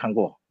你有看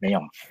过没有？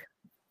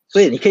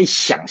所以你可以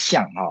想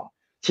象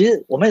其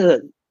实我们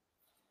的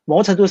某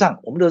个程度上，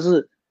我们都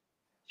是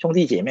兄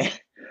弟姐妹。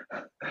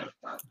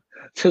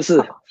就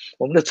是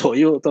我们的左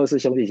右都是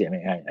兄弟姐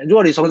妹。如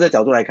果你从这个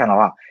角度来看的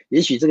话，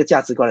也许这个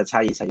价值观的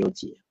差异才有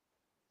解。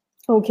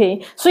OK，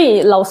 所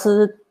以老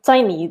师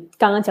在你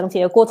刚刚讲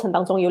解的过程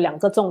当中有2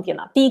个重点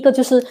第一个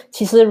就是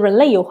其实人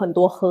类有很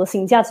多核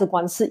心价值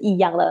观是一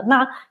样的，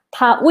那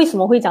他为什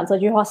么会讲这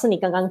句话是你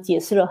刚刚解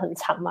释了很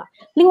长嘛。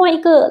另外一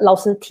个老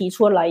师提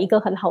出来一个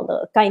很好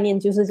的概念，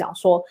就是讲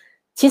说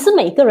其实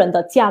每个人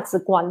的价值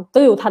观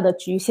都有它的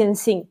局限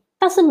性，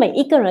但是每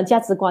一个人的价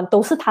值观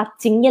都是他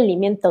经验里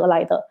面得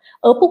来的，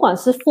而不管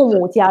是父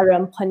母、家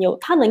人、朋友，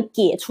他能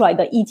给出来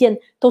的意见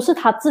都是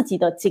他自己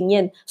的经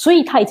验，所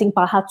以他已经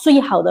把他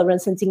最好的人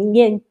生经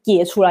验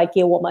给出来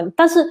给我们。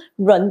但是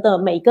人的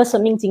每个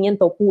生命经验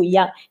都不一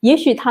样，也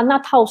许他那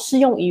套适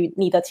用于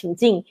你的情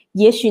境，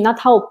也许那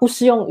套不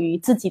适用于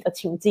自己的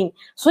情境，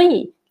所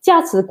以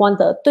价值观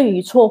的对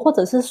与错，或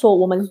者是说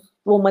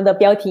我们的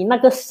标题那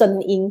个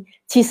声音，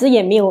其实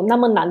也没有那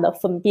么难的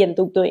分辨，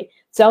对不对？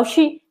只要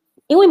去，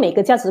因为每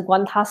个价值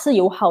观它是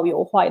有好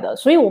有坏的，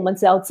所以我们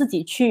只要自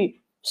己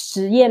去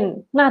实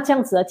验，那这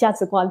样子的价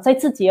值观在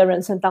自己的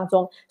人生当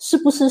中是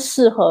不是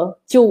适合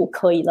就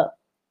可以了，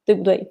对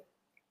不对？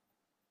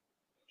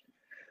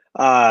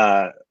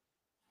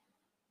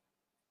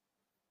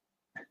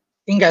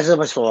应该是这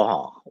么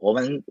说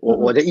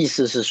我的意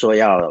思是说，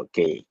要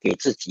给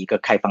自己一个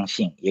开放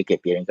性，也给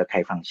别人一个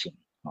开放性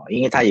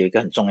因为它有一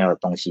个很重要的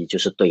东西，就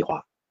是对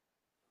话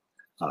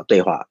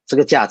对话，这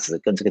个价值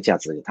跟这个价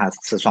值它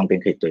是双边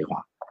可以对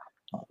话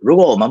如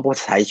果我们不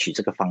采取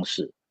这个方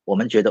式，我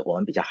们觉得我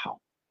们比较好，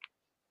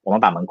我们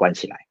把门关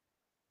起来，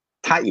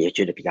他也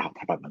觉得比较好，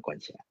他把门关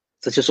起来，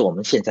这就是我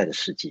们现在的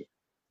世界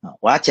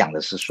我要讲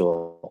的是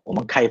说，我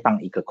们开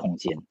放一个空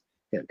间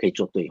可以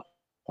做对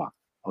话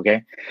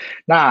OK。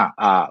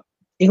 那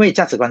因为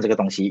价值观这个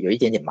东西有一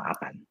点点麻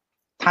烦，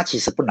它其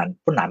实不难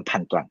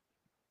判断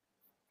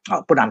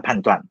不难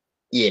判断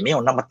也没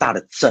有那么大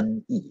的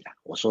争议啦。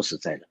我说实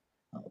在的，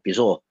比如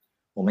说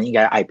我们应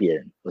该爱别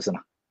人，不是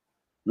吗？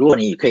如果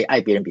你可以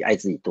爱别人比爱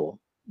自己多，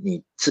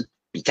你是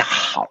比较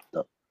好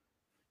的，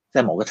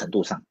在某个程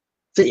度上，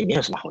这也没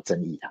有什么好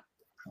争议的。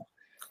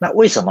那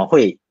为什么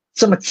会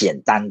这么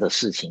简单的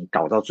事情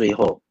搞到最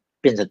后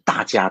变成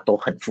大家都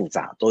很复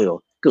杂，都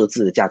有各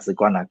自的价值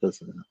观啊，各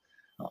自的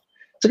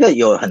这个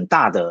有很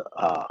大的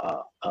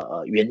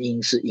原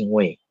因，是因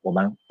为我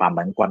们把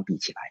门关闭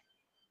起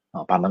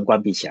来把门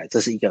关闭起来，这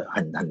是一个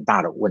很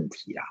大的问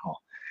题啦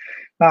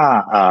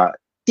那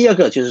第二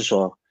个就是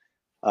说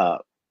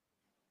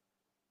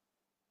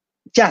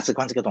价值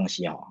观这个东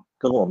西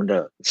跟我们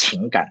的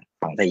情感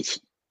绑在一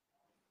起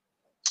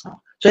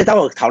所以当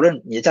我讨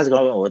论你的价值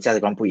观跟我的价值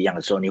观不一样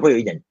的时候，你会有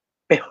一点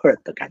被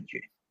hurt 的感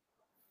觉。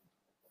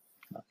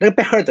那个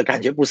被 hurt 的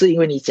感觉不是因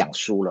为你讲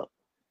输了，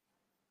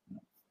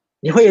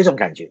你会有一种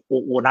感觉，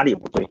我哪里有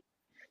不对？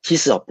其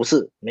实不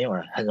是没有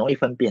人很容易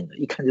分辨的，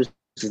一看就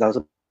知道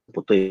是不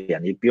对的，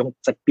你不用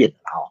再变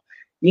了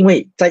因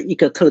为在一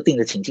个特定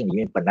的情境里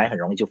面，本来很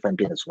容易就分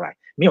辨得出来，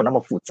没有那么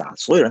复杂，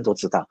所有人都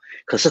知道，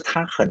可是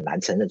他很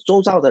难承认，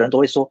周遭的人都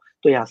会说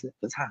对啊，可是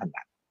他很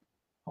难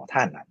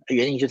他很难，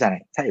原因就在哪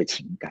里？他有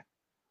情感，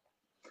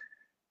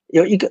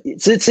有一个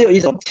只有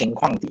一种情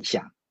况底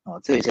下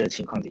只有一种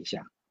情况底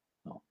下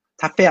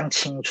他非常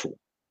清楚，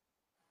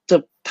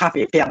他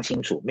也非常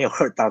清楚没有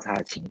hurt 到他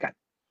的情感，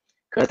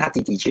可是他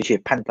的的确确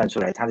判断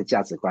出来他的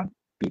价值观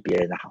比别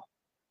人的好，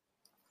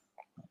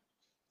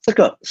这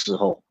个时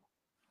候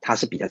他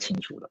是比较清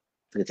楚的，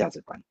这个价值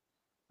观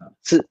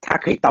是他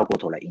可以倒过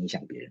头来影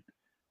响别人。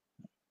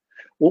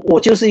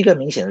我就是一个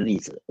明显的例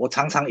子，我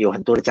常常有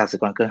很多的价值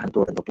观跟很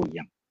多人都不一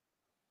样，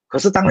可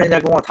是当人家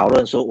跟我讨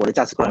论说我的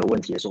价值观有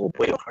问题的时候，我不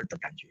会有 hurt 的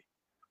感觉，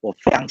我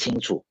非常清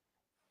楚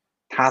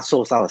他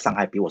受到的伤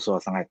害比我受到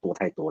的伤害多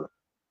太多了，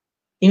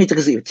因为这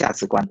个是一个价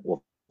值观，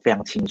我非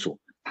常清楚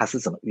它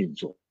是怎么运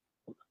作。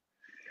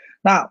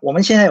那我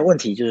们现在有问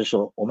题就是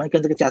说，我们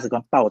跟这个价值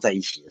观抱在一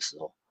起的时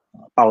候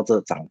抱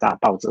着长大，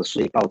抱着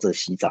睡，抱着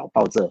洗澡，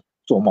抱着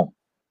做梦，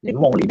连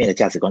梦里面的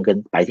价值观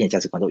跟白天的价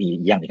值观都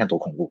一样，你看多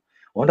恐怖，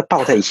我们都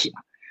抱在一起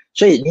嘛，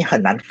所以你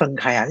很难分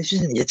开啊，就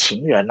是你的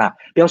情人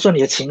不要说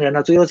你的情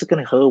人最后是跟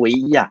你合而为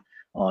一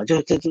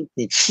就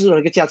你吃了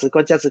一个价值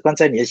观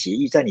在你的血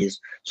液，在你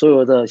所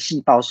有的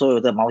细胞，所有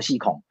的毛细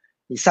孔，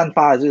你散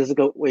发的就是这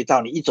个味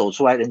道，你一走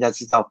出来，人家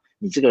知道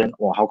你这个人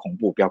好恐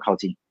怖，不要靠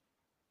近。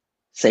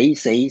谁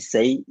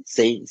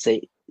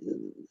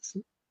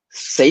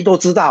都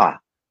知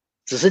道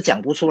只是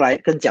讲不出来，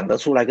跟讲得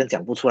出来跟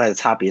讲不出来的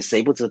差别，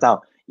谁不知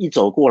道？一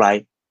走过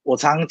来，我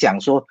常常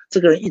讲说，这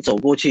个人一走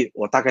过去，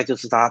我大概就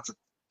知道他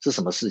是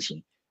什么事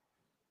情。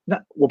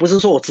那我不是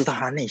说我知道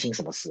他内心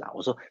什么事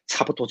我说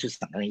差不多就是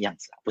长那个样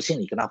子不信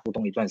你跟他互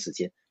动一段时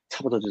间，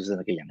差不多就是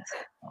那个样子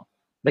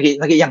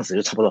那个样子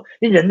就差不多，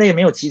因为人类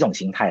没有几种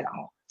形态了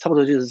差不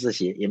多就是这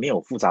些，也没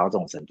有复杂到这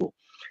种程度。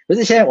可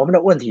是现在我们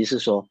的问题是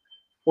说，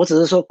我只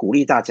是说鼓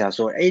励大家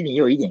说，你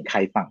有一点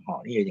开放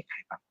你有一点开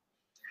放。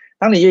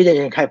当你有一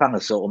点开放的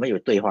时候，我们有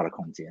对话的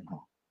空间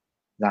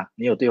那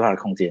你有对话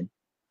的空间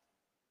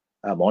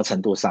某个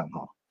程度上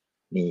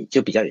你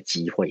就比较有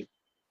机会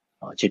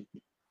去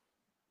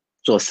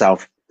做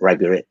self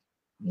regulate，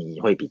 你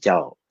会比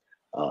较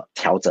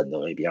调整的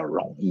会比较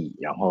容易，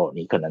然后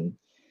你可能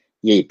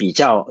也比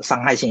较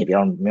伤害性也比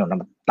较没有那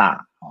么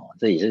大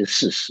这也是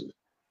事实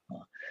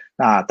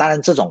那当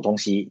然这种东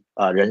西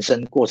人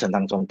生过程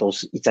当中都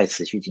是一再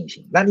持续进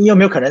行。那你有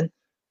没有可能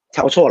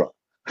调错了？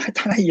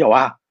当然有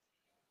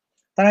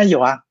当然有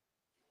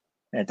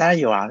当然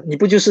有你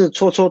不就是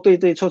错错对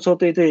对错错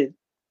对对，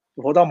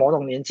活到某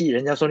种年纪，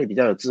人家说你比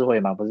较有智慧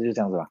吗？不是就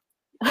这样子吗？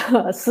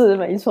是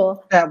没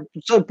错。对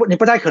所以你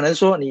不太可能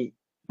说你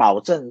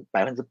保证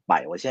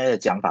100%。我现在的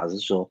讲法是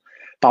说，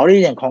保留一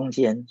点空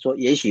间，说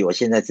也许我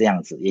现在这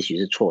样子，也许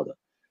是错的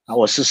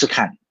我试试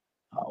看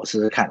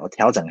我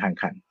调整看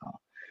看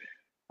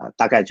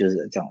大概就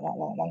是这样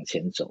往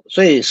前走。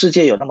所以世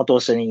界有那么多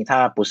声音，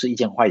它不是一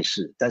件坏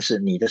事，但是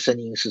你的声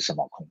音是什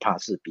么，恐怕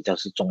是比较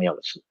是重要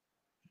的事。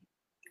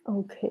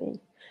OK，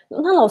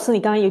 那老师，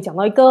你刚刚有讲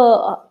到一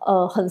个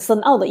很深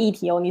奥的议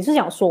题你是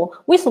想说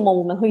为什么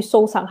我们会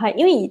受伤害？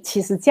因为其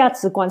实价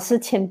值观是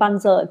牵绊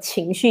着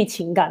情绪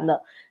情感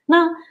的。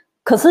那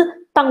可是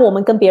当我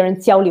们跟别人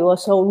交流的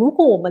时候，如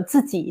果我们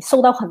自己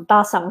受到很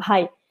大伤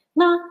害，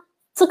那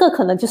这个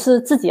可能就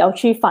是自己要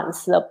去反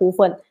思的部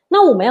分。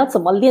那我们要怎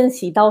么练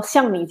习到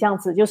像你这样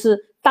子，就是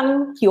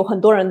当有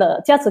很多人的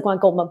价值观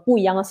跟我们不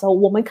一样的时候，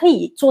我们可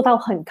以做到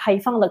很开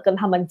放的跟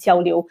他们交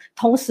流，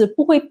同时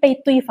不会被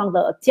对方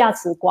的价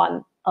值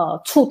观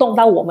触动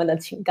到我们的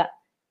情感。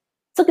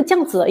这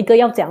样子的一个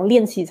要怎样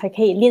练习才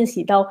可以练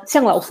习到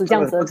像老师这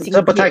样子的境界？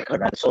这不太可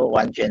能说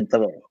完全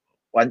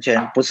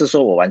不是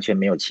说我完全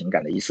没有情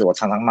感的意思。我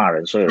常常骂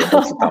人，所有人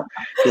都知道，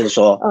就是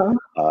说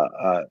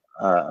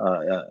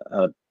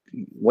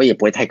我也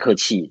不会太客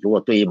气。如果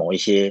对于某一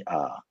些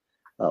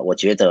我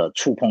觉得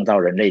触碰到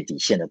人类底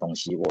线的东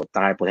西，我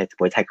大概不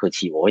会太客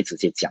气，我会直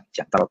接讲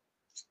到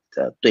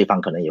对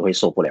方可能也会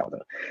受不了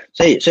的。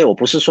所以我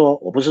不是说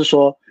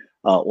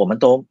我们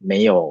都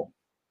没有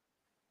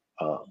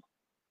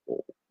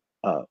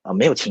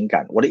没有情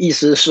感。我的意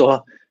思是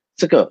说，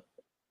这个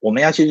我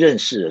们要去认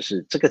识的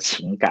是这个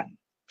情感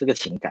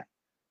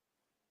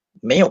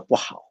没有不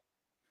好，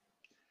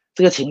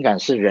这个情感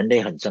是人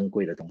类很珍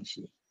贵的东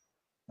西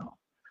啊。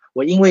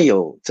我因为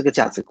有这个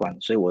价值观，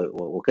所以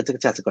我跟这个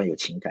价值观有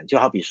情感。就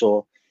好比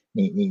说，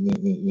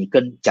你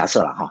跟假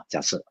设啦哈，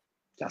假设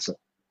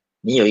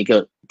你有一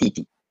个弟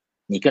弟，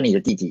你跟你的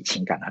弟弟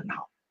情感很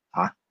好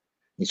啊，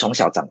你从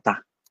小长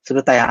大，是不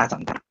是带他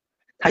长大？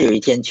他有一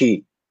天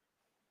去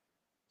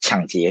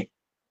抢劫，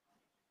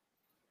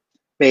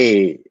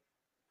被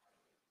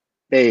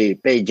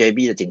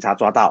JB 的警察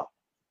抓到，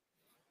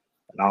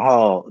然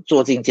后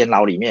坐进监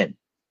牢里面，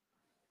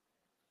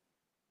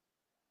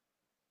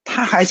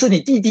他还是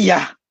你弟弟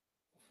呀，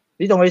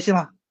你懂我意思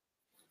吗？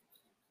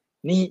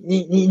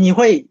你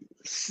会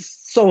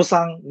受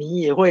伤，你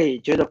也会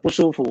觉得不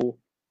舒服，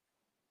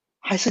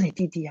还是你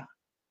弟弟啊，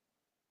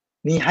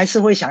你还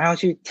是会想要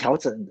去调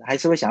整，还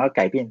是会想要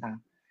改变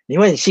他，你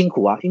会很辛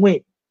苦啊，因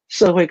为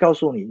社会告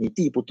诉你你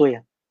弟不对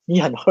啊，你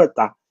很 hurt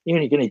啊，因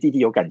为你跟你弟弟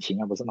有感情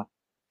啊，不是吗？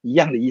一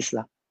样的意思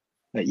啊，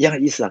一样的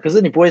意思啊。可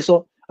是你不会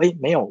说，哎，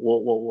没有，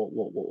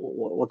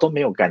我都没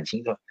有感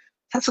情的，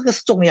他这个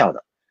是重要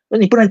的，那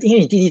你不能因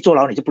为你弟弟坐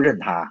牢你就不认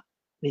他啊，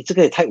你这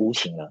个也太无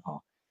情了啊。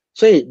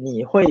所以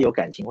你会有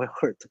感情会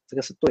hurt， 这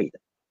个是对的，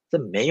这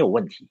没有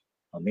问题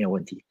啊，没有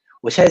问题。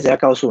我现在只要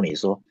告诉你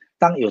说，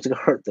当有这个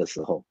hurt 的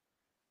时候，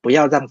不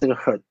要让这个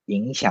hurt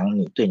影响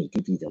你对你弟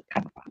弟的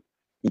看法。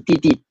你弟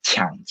弟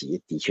抢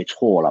劫的确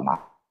错了嘛？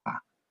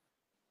啊，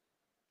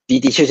的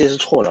确是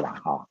错了嘛？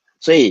哈，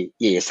所以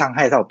也伤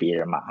害到别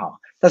人嘛？哈，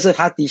但是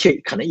他的确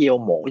可能也有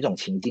某一种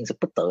情境是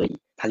不得已，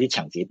他去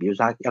抢劫，比如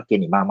说他要给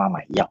你妈妈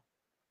买药，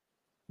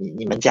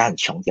你们家很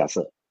穷，假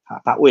设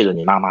啊，他为了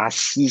你妈妈，他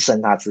牺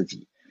牲他自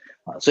己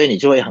啊，所以你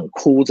就会很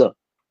哭着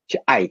去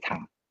爱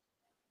他。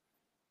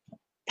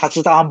他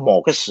知道他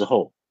某个时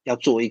候要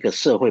做一个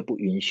社会不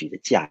允许的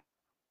价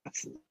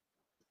值，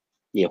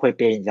也会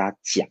被人家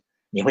讲，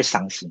你会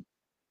伤心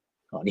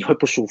你会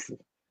不舒服，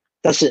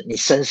但是你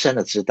深深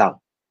的知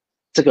道，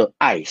这个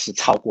爱是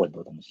超过很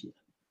多东西的，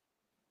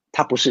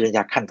它不是人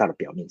家看到的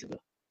表面这个。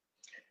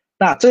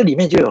那这里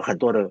面就有很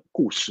多的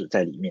故事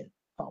在里面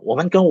啊，我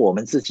们跟我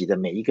们自己的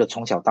每一个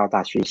从小到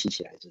大学习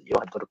起来有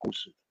很多的故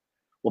事。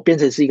我变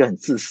成是一个很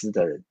自私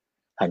的人，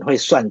很会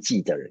算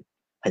计的人，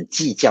很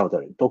计较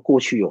的人，都过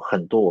去有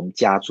很多我们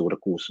家族的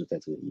故事在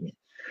这里面。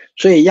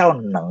所以要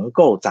能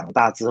够长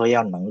大之后，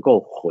要能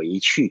够回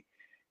去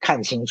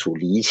看清楚、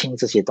厘清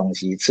这些东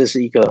西，这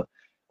是一个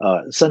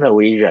生而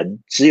为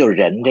人，只有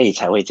人类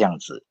才会这样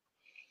子。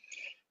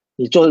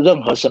你做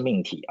任何生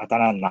命体啊，当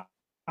然啦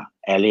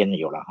，alien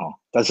有了哈，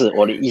但是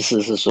我的意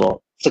思是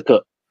说，这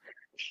个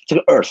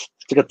Earth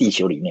这个地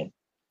球里面，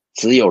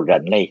只有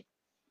人类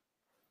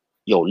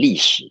有历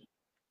史，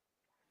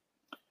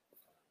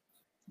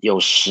有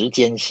时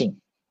间性，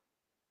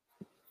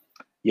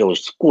有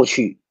过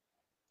去，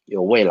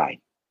有未来，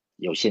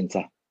有现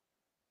在，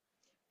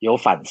有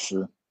反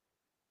思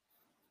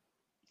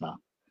啊。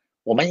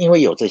我们因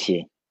为有这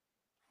些，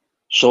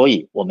所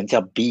以我们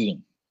叫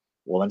being。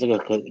我们这个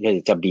可以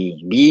叫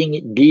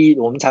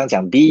being， 我们常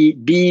讲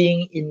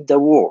being in the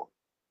world，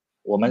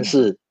 我们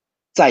是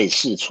在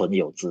世存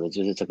有之的，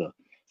就是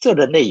这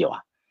人类有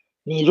啊。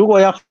你如果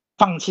要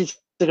放弃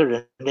这个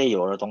人类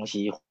有的东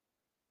西，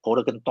活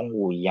得跟动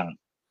物一样，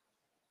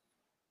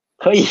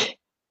可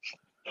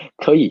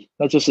以，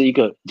那就是一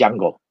个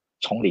jungle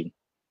丛林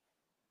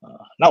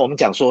那我们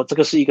讲说这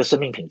个是一个生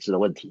命品质的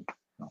问题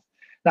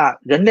那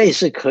人类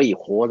是可以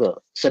活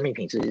的生命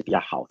品质是比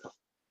较好的，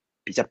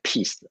比较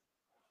peace 的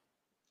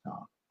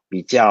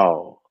比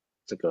较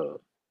这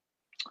个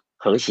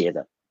和谐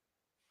的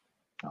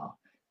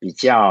比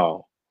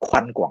较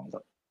宽广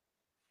的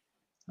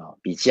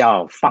比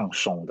较放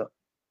松的，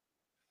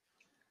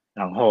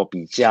然后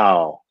比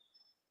较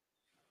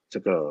这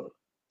个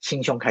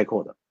心胸开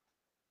阔的。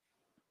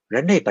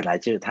人类本来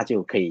他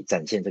就可以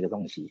展现这个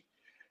东西，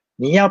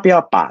你要不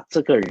要把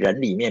这个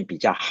人里面比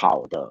较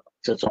好的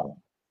这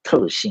种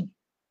特性，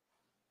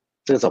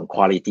这种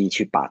quality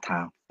去把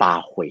它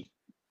发挥，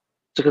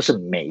这个是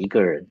每一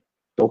个人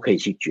都可以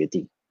去决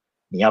定。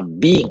你要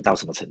being 到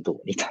什么程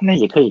度，你当然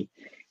也可以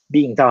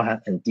being 到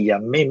很低啊，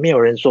没有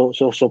人说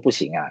不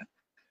行啊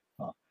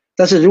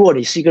但是如果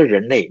你是一个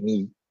人类，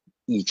你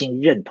已经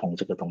认同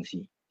这个东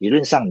西，理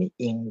论上你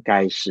应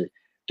该是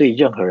对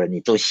任何人你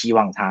都希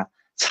望他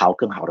朝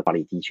更好的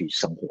quality去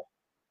生活，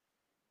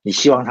你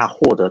希望他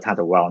获得他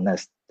的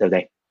wellness， 对不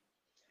对？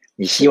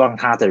你希望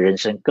他的人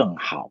生更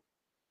好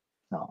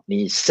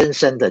你深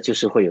深的就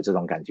是会有这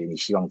种感觉，你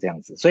希望这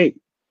样子，所以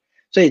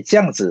这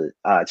样子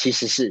其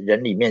实是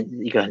人里面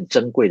一个很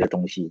珍贵的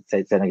东西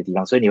在那个地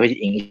方，所以你会去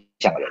影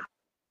响人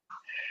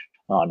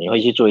你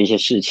会去做一些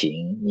事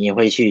情，你也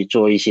会去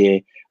做一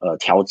些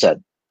调整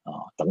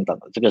等等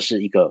的，这个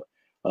是一个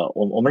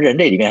我们人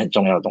类里面很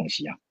重要的东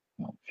西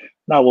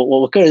那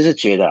我个人是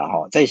觉得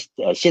在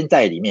现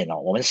代里面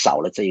我们少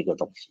了这一个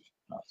东西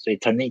所以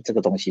turning 这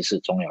个东西是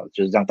重要的，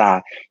就是让大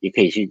家也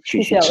可以去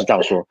知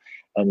道说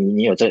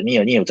你有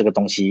这个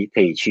东西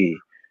可以去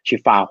去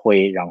发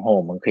挥，然后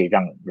我们可以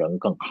让人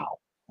更好。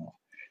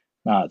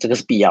那这个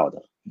是必要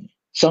的，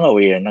生而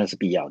为人那是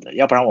必要的，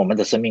要不然我们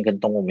的生命跟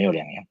动物没有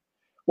两样。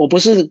我不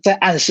是在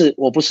暗示，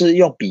我不是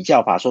用比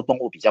较法说动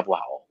物比较不好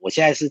哦，我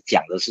现在是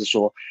讲的是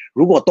说，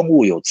如果动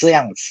物有这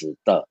样子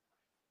的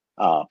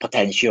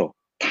potential，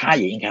 它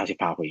也应该要去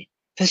发挥。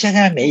它现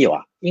在没有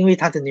啊，因为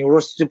它的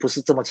neuron 就不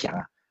是这么强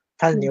啊，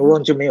它的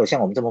neuron 就没有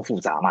像我们这么复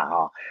杂嘛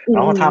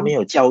然后它没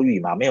有教育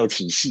嘛，没有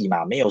体系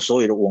嘛，没有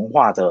所有的文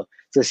化的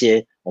这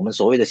些我们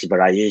所谓的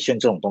civilization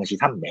这种东西，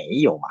它没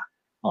有嘛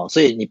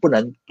所以你不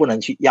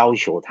能去要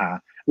求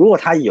它，如果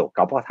它有，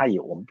搞不好它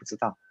有，我们不知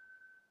道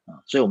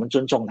所以我们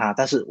尊重它。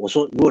但是我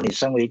说，如果你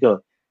身为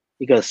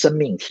一个生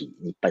命体，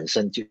你本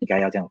身就应该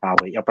要这样发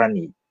挥，要不然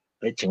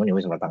请问你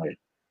为什么要当人？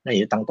那你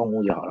就当动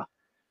物就好了。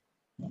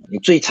你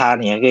最差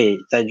你还可以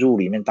在 zoo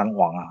里面当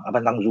王啊，要不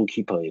然当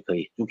zookeeper 也可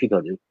以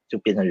 ，zookeeper 就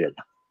变成人了。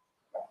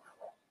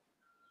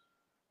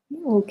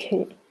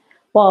OK，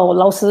 哇，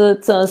老师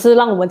真的是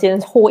让我们今天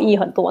获益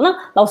很多。那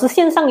老师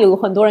线上有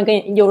很多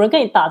人有人跟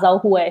你打招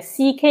呼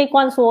CK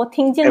冠说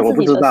听见自己的我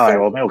不知道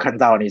我没有看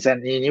到你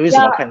为什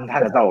么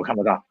看得到我看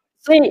不到？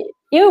所以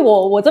因为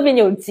我这边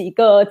有几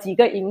个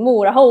荧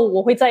幕，然后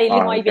我会在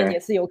另外一边也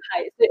是有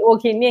开，所以我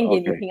可以念给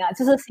你听啊。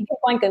就是 CK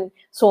冠跟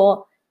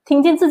说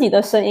听见自己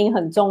的声音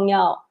很重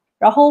要，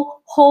然后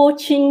Ho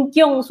Chin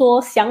Yong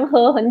说祥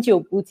和很久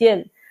不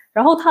见，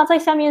然后他在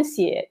下面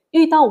写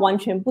遇到完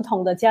全不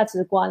同的价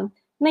值观，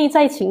内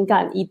在情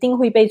感一定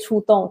会被触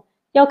动，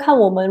要看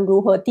我们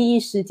如何第一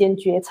时间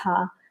觉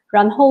察，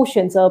然后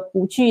选择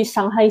不具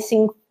伤害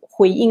性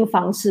回应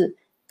方式。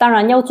当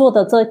然要做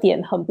的这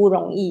点很不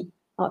容易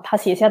他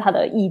写下他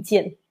的意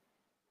见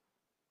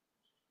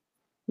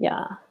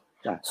呀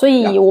所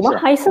以我们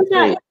还剩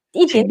下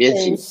一点点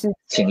时间，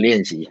请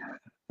练习。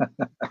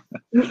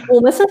我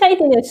们剩下一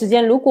点点时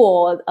间，如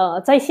果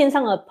在线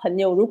上的朋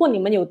友，如果你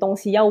们有东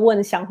西要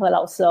问祥和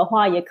老师的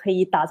话，也可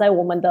以打在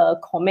我们的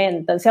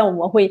comment， 等下我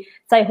们会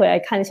再回来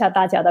看一下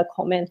大家的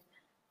comment。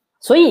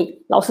 所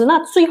以老师，那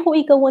最后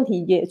一个问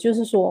题，也就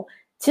是说，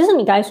其实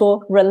你刚才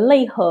说人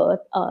类和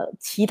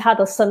其他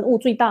的生物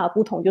最大的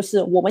不同就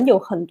是我们有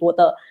很多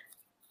的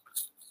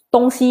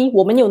东西，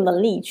我们有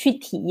能力去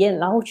体验，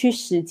然后去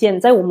实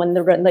践在我们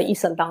的人的一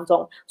生当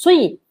中。所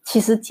以其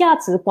实价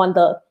值观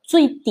的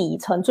最底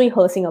层最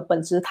核心的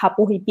本质它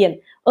不会变，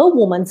而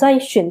我们在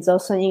选择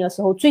声音的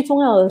时候，最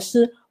重要的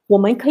是我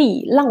们可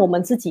以让我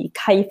们自己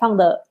开放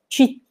的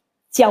去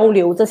交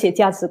流这些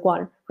价值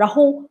观，然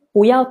后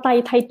不要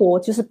带太多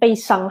就是被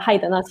伤害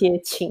的那些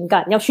情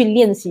感，要去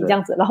练习这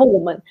样子，然后我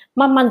们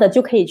慢慢的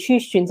就可以去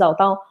寻找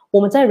到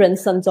我们在人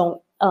生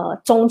中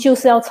终究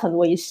是要成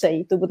为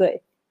谁，对不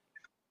对？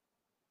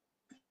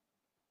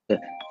对，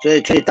所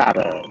以最大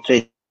的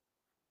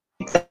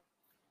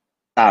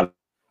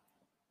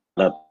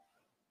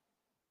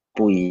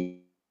不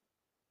一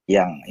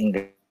样，应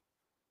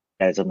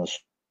该这么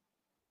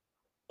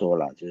说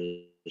了，就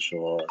是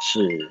说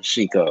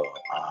是一个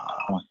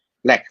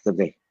lack， 对不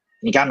对？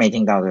你刚刚没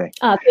听到对不对？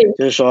对，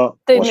就是说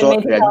我说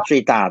人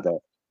最大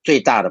的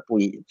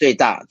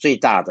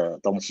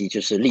东西就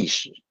是历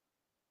史。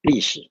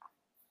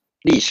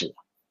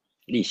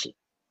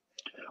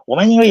我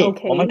们因为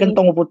我们跟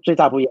动物最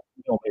大不一样，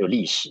因为我们有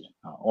历史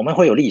我们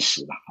会有历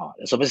史嘛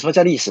什么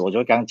叫历史？我就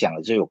刚刚讲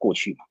了，就有过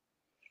去嘛。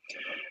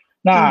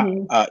那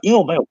因为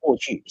我们有过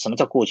去，什么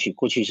叫过去？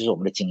过去就是我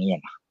们的经验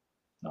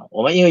嘛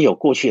我们因为有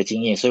过去的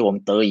经验，所以我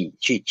们得以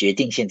去决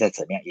定现在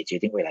怎么样，也决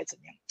定未来怎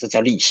么样，这叫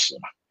历史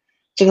嘛。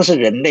这个是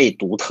人类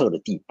独特的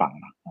地方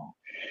嘛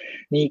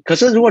可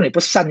是如果你不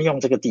善用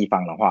这个地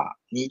方的话，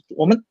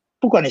我们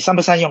不管你善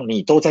不善用，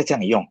你都在这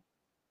样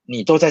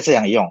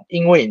用，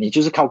因为你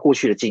就是靠过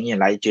去的经验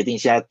来决定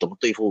现在怎么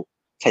对付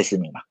蔡思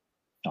明嘛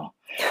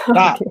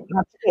那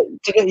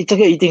这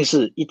个一定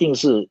是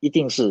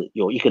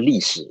有一个历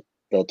史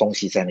的东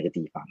西在那个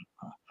地方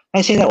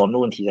但现在我们的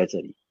问题在这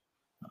里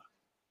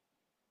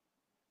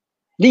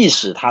历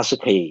史它是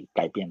可以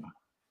改变吗？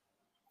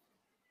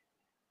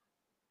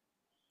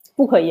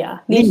不可以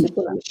啊，历史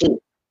不能，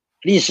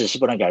历史是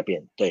不能改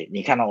变。对，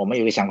你看到我们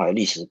有一个想法，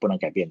历史不能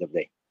改变，对不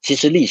对？其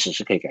实历史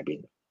是可以改变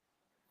的。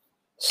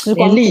时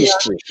光历史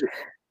是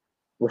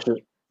不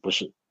是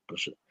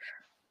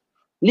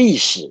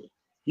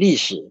历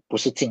史不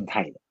是静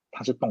态的，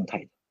它是动态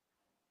的。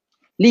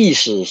历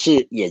史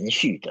是延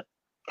续的，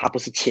它不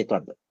是切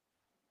断的。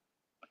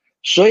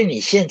所以你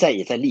现在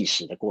也在历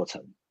史的过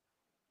程。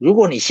如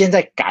果你现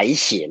在改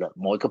写了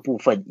某一个部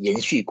分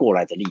延续过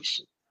来的历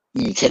史，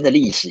以前的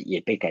历史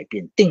也被改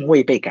变，定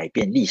位被改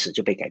变，历史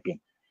就被改变。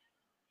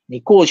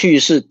你过去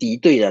是敌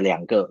对的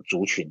两个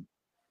族群，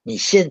你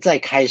现在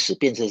开始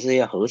变成是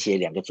要和谐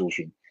两个族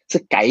群，是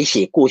改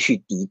写过去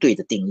敌对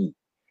的定义。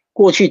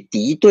过去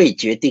敌对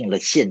决定了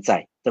现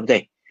在，对不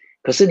对？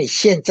可是你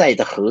现在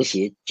的和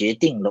谐决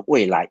定了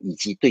未来以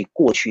及对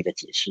过去的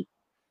解释。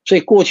所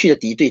以过去的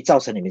敌对造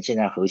成你们现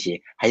在的和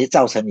谐，还是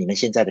造成你们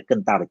现在的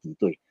更大的敌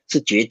对，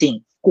是决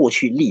定过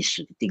去历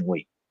史的定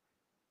位。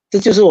这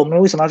就是我们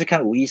为什么要去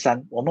看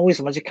513，我们为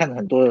什么去看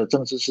很多的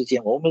政治事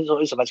件，我们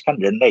为什么要去看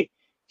人类，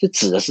就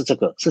指的是这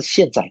个，是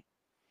现在。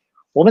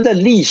我们的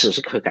历史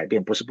是可改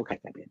变，不是不可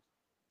改变。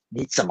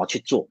你怎么去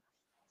做？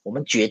我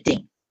们决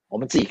定，我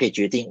们自己可以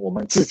决定我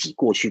们自己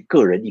过去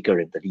个人一个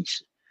人的历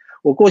史。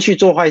我过去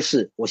做坏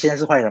事，我现在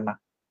是坏人吗？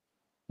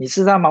你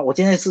知道吗？我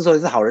今天之所以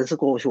是好人，是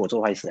过去我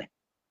做坏事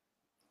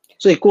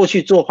所以过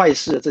去做坏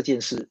事的这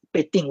件事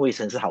被定位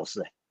成是好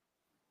事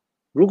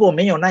如果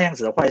没有那样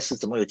子的坏事，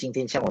怎么有今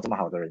天像我这么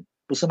好的人？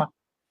不是吗？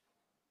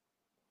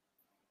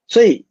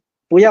所以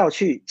不要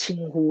去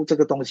轻忽这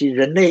个东西。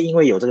人类因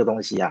为有这个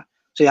东西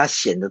所以它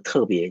显得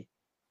特别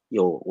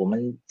有我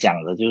们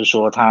讲的就是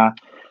说它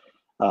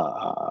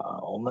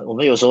我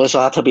们有时候会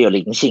说它特别有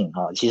灵性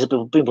其实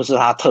并不是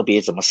它特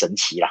别怎么神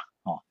奇啦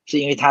是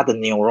因为它的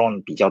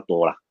neuron 比较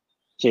多啦，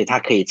所以它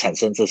可以产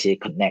生这些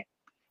connect，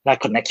 那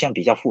connection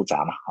比较复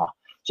杂嘛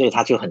所以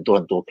它就很多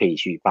很多可以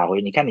去发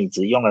挥。你看你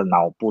只用了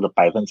脑部的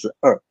2%，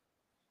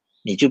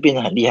你就变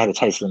成很厉害的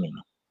蔡思明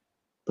了，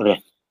对不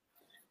对？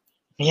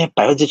因为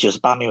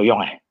98%没有用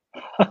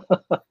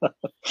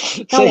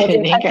所以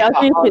你应该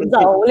好好的去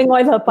另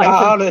外的好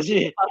好的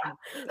去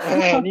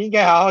你应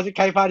该好好去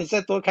开发，你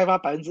再多开发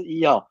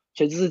1%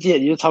全世界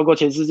你就超过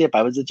全世界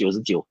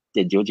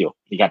99.99%，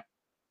你看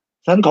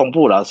很恐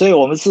怖了。所以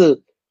我们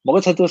是某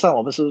个程度上，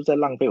我们是不是在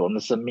浪费我们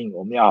的生命？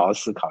我们要好好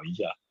思考一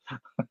下。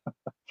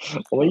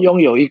我们拥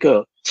有一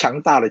个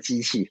强大的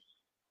机器，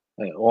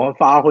我们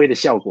发挥的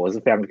效果是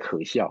非常的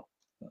可笑。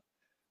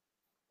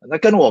那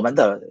跟我们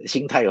的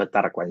心态有很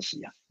大的关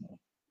系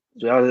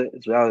主要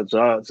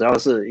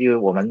是因为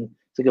我们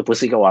这个不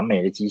是一个完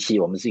美的机器，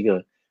我们是一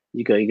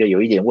个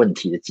有一点问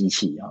题的机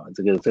器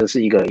这个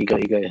是一个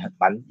很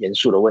蛮严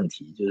肃的问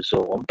题，就是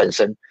说我们本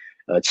身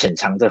潜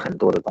藏着很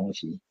多的东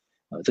西，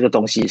这个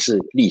东西是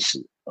历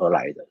史而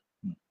来的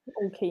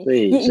，OK，所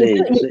以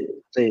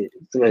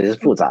这个也是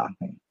复杂。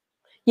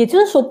也就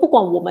是说，不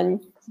管我们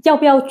要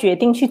不要决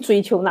定去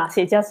追求哪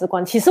些价值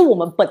观，其实我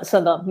们本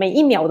身的每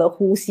一秒的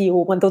呼吸，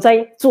我们都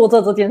在做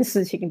着这件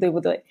事情，对不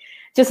对？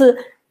就是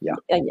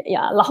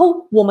然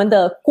后我们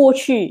的过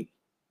去、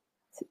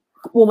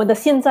我们的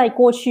现在、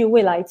过去、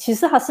未来，其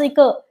实它是一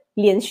个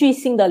连续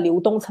性的流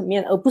动层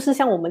面，而不是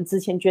像我们之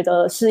前觉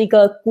得是一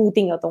个固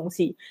定的东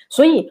西。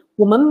所以，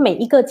我们每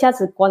一个价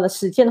值观的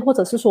实践，或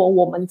者是说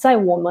我们在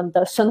我们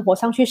的生活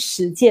上去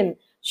实践、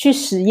去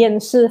实验，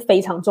是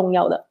非常重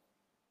要的。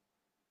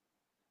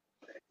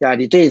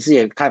你对自己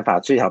的看法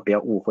最好不要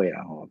误会了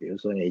比如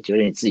说你觉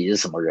得你自己是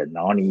什么人，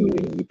然后你以为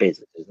你一辈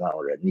子就是那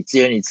种人，你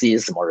觉得你自己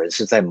是什么人，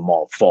是在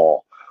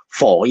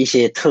for一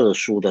些特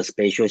殊的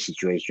special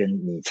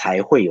situation， 你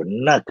才会有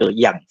那个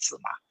样子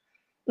嘛。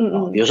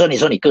比如说你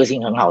说你个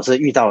性很好，是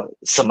遇到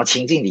什么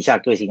情境底下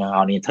个性很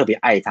好，你特别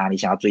爱他，你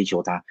想要追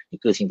求他，你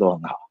个性都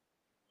很好。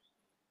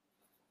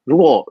如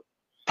果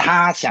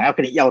他想要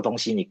跟你要东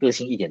西，你个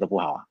性一点都不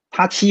好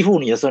他欺负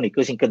你的时候，你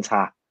个性更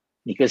差，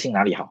你个性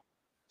哪里好？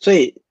所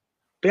以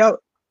不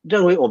要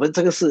认为我们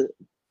这个是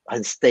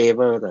很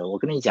stable 的，我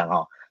跟你讲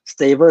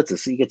stable 只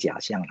是一个假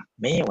象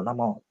没有那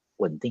么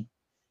稳定。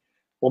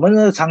我们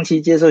呢长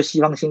期接受西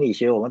方心理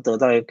学，我们得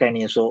到一个概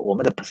念说，我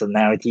们的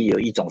personality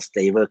有一种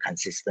stable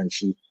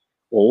consistency。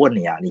我问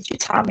你你去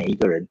查每一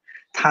个人，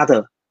他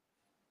的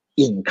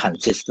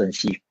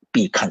inconsistency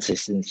比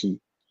consistency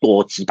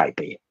多几百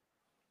倍。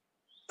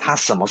他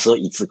什么时候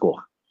一致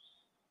过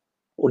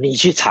你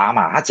去查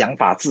嘛，他讲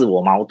法自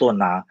我矛盾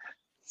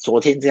昨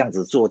天这样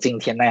子做，今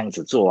天那样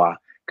子做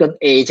跟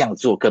A 这样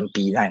做，跟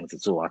B 那样子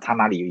做他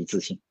哪里有一致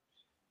性？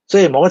所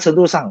以某个程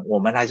度上，我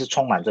们还是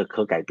充满着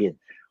可改变。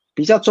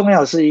比较重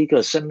要的是一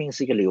个生命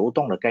是一个流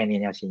动的概念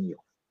要先有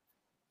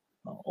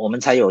我们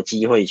才有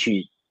机会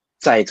去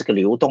在这个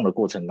流动的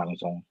过程当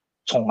中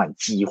充满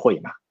机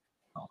会嘛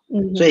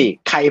所以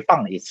开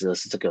放也指的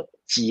是这个，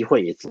机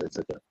会也指的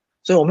这个，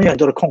所以我们有很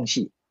多的空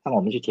隙让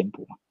我们去填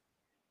补嘛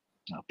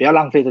不要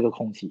浪费这个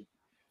空隙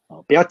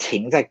不要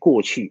停在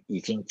过去已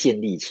经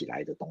建立起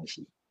来的东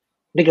西，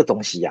那个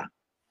东西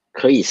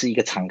可以是一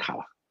个参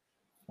考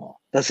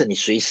但是你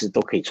随时都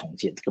可以重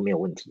建，这个没有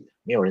问题的，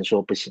没有人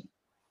说不行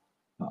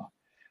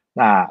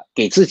那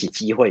给自己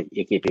机会，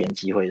也给别人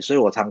机会，所以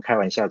我常开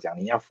玩笑讲，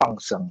你要放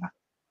生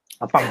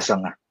要放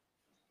生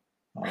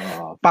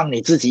放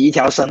你自己一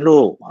条生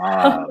路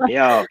不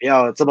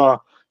要这么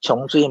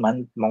穷追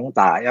猛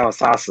打，要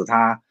杀死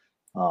他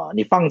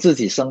你放自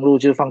己生路，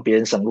就放别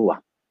人生路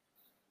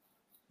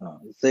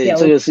所以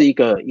这个是一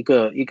个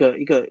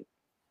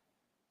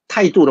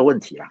态度的问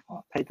题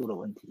态度的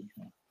问题。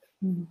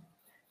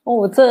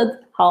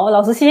这好，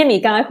老师，谢谢你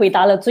刚才回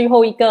答了最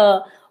后一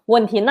个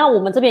问题。那我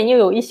们这边又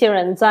有一些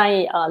人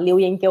在留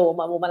言给我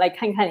们，我们来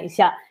看看一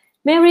下。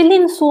Mary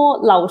Lin 说，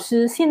老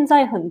师，现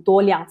在很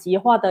多两极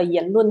化的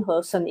言论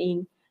和声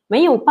音，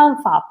没有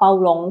办法包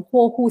容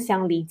或互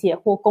相理解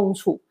或共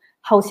处，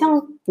好像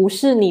不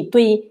是你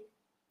对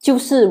就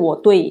是我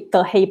对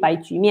的黑白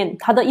局面。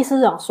他的意思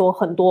是讲说，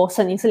很多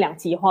声音是两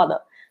极化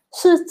的，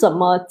是怎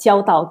么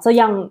教导这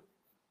样？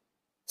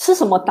是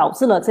什么导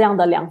致了这样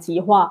的两极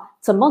化？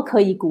怎么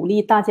可以鼓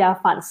励大家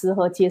反思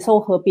和接受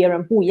和别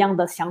人不一样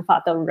的想法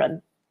的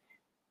人？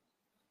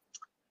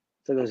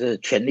这个是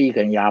权力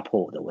跟压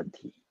迫的问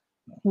题。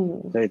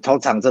所以通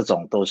常这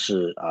种都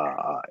是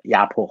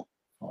压迫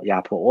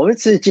压迫，我们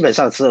基本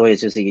上社会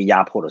就是一个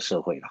压迫的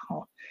社会了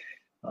哈。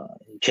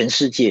全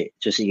世界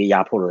就是一个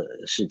压迫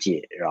的世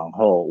界，然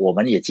后我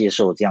们也接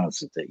受这样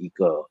子的一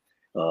个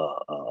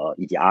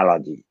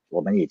ideology，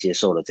 我们也接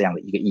受了这样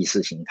的一个意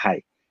识形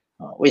态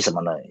为什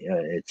么呢？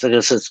这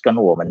个是跟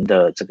我们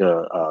的这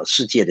个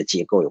世界的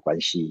结构有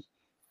关系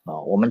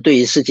我们对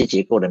于世界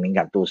结构的敏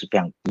感度是非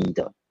常低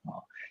的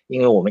因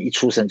为我们一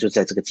出生就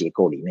在这个结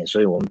构里面，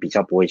所以我们比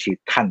较不会去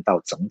看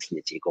到整体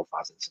的结构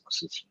发生什么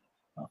事情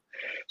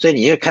所以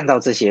你会看到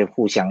这些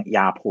互相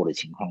压迫的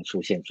情况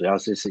出现，主要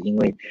是因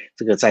为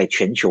这个在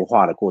全球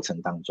化的过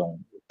程当中，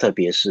特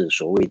别是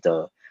所谓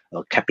的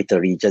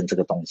capitalism 这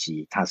个东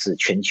西，它是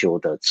全球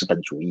的资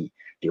本主义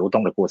流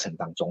动的过程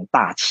当中，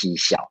大欺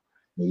小，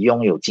你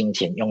拥有金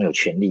钱、拥有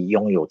权利、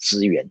拥有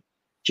资源，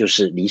就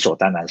是理所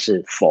当然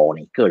是否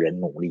你个人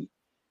努力。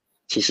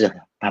其实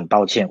很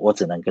抱歉，我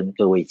只能跟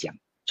各位讲，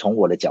从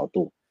我的角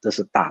度，这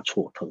是大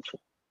错特错。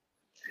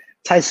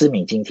蔡思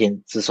敏今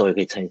天之所以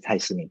可以成为蔡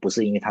思敏，不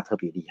是因为他特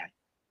别厉害，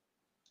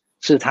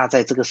是他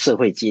在这个社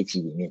会阶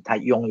级里面，他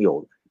拥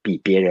有比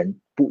别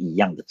人不一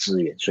样的资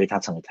源，所以他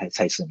成为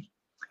蔡思敏。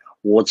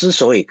我之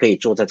所以可以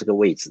坐在这个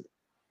位置，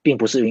并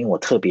不是因为我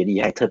特别厉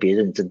害、特别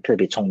认真、特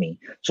别聪明，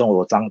所以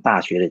我当大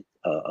学的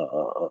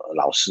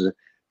老师，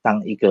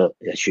当一个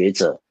学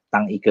者，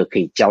当一个可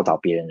以教导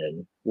别人的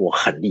人，我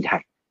很厉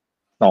害。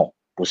No，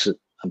 不是，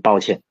很抱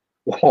歉，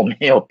我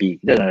没有比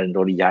任何人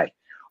都厉害。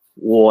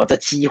我的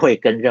机会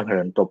跟任何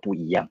人都不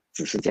一样，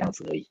只是这样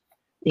子而已。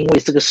因为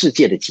这个世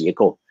界的结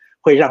构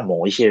会让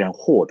某一些人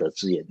获得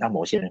资源，让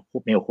某些人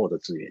没有获得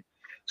资源。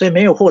所以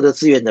没有获得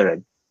资源的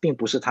人，并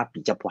不是他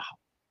比较不好。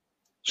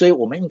所以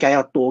我们应该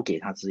要多给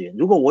他资源。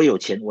如果我有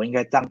钱，我应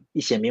该让一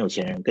些没有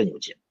钱的人更有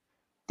钱。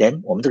then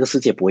我们这个世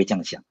界不会这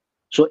样想，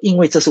说因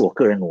为这是我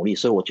个人努力，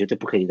所以我绝对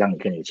不可以让你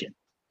更有钱。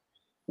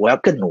我要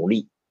更努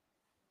力，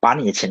把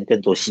你的钱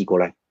更多吸过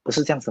来，不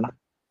是这样子吗？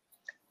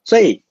所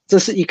以这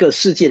是一个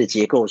世界的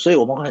结构，所以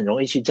我们很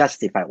容易去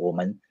justify 我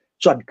们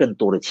赚更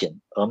多的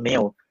钱，而没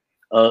有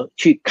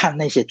去看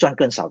那些赚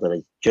更少的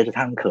人，觉得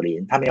他很可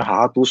怜，他没有好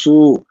好读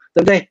书，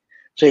对不对？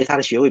所以他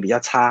的学位比较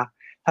差，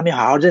他没有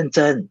好好认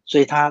真，所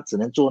以他只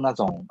能做那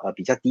种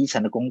比较低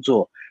层的工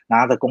作，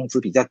拿的工资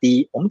比较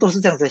低。我们都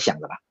是这样在想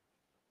的吧？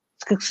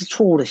这个是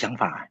错误的想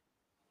法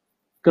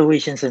各位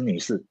先生女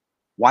士，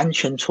完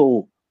全错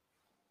误，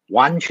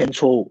完全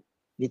错误，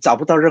你找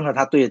不到任何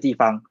他对的地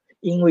方。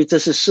因为这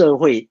是社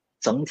会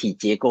整体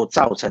结构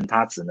造成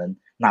他只能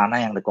拿那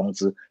样的工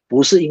资，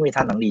不是因为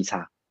他能力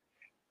差，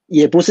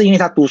也不是因为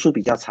他读书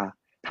比较差，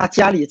他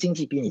家里的经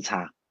济比你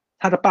差，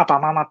他的爸爸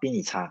妈妈比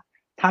你差，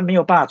他没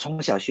有办法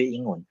从小学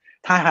英文，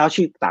他还要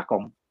去打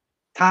工，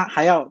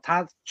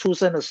他出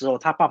生的时候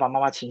他爸爸妈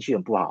妈情绪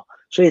很不好，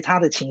所以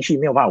他的情绪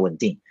没有办法稳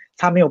定，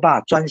他没有办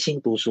法专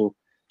心读书，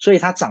所以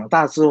他长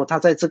大之后他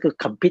在这个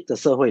compete 的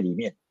社会里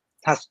面，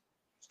他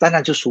当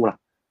然就输了。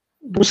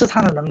不是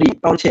他的能力，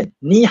抱歉，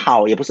你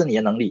好也不是你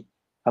的能力，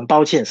很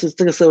抱歉，是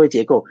这个社会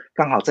结构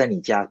刚好在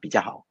你家比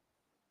较好，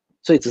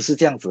所以只是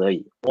这样子而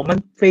已。我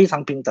们非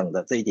常平等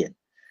的这一点，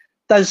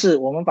但是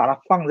我们把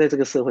它放在这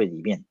个社会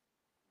里面，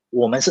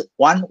我们是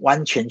完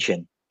完全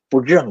全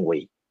不认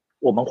为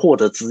我们获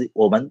得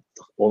我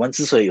们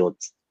之所以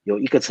有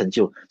一个成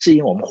就，是因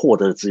为我们获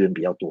得的资源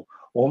比较多，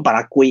我们把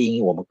它归因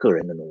于我们个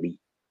人的努力，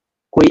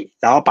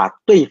然后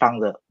把对方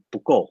的不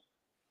够，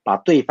把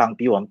对方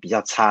比我们比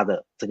较差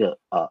的这个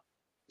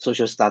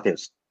social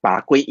status 把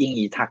它归因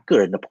于他个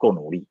人的不够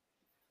努力。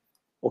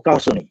我告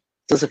诉你，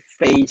这是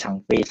非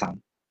常非常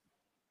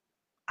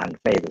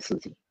unfair 的事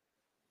情，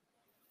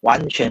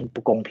完全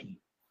不公平，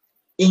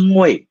因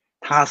为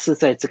他是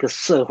在这个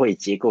社会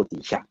结构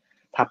底下，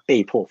他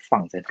被迫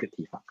放在这个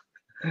地方。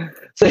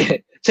所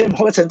以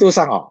某个程度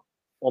上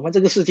我们这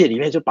个世界里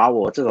面就把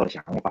我这种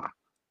想法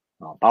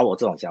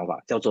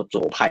叫做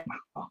左派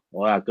嘛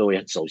我要各位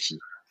很熟悉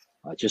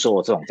就说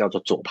我这种叫做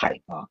左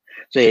派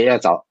所以要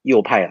找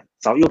右派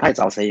找右派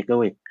找谁？各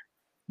位，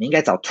你应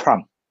该找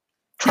Trump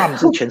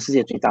是全世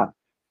界最大的。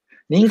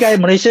你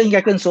马来西亚应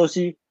该更熟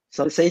悉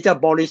谁叫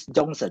Boris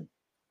Johnson？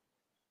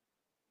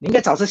 你应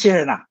该找这些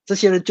人这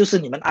些人就是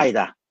你们爱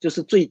的就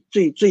是最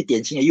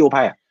典型的右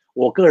派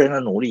我个人的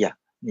努力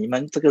你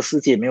们这个世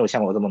界没有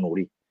像我这么努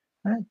力。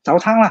找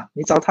他啦，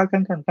你找他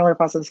看看，看会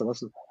发生什么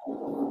事。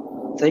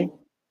谁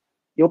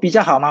有比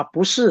较好吗？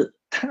不是，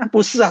当然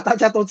不是大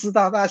家都知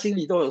道，大家心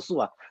里都有数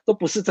都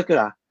不是这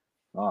个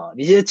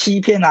你这些欺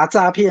骗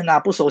诈骗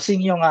不守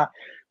信用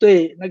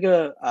对那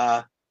个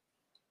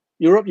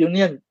Europe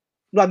Union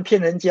乱骗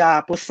人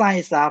家不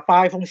size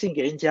发一封信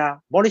给人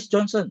家 Boris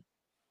Johnson，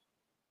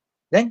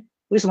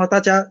 为什么大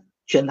家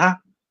选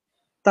他？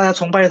大家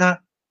崇拜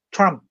他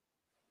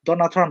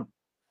Donald Trump？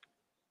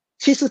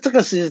 其实这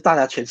个是大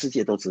家全世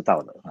界都知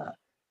道的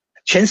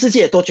全世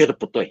界都觉得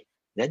不对。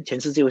全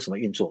世界为什么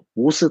运作？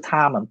不是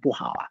他们不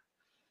好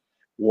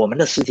我们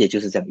的世界就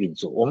是这样运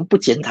作。我们不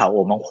检讨，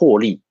我们获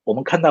利。我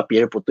们看到别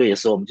人不对的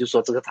时候，我们就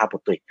说这个他不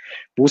对，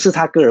不是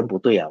他个人不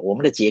对我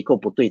们的结构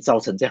不对造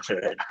成这样的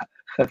人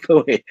各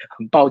位，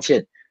很抱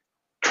歉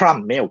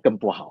 ，Trump 没有更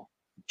不好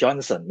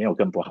 ，Johnson 没有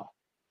更不好。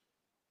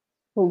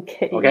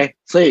OK，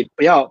 所以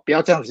不要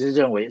这样子去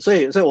认为，所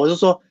以我是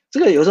说，这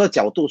个有时候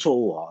角度错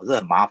误哦，是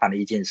很麻烦的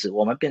一件事。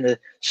我们变得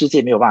世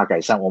界没有办法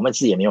改善，我们自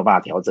己也没有办法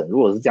调整。如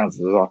果是这样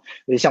子的话，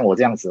像我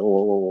这样子，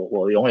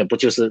我永远不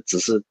就是只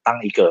是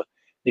当一个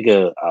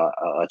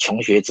穷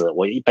学者，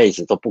我一辈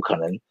子都不可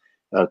能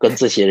跟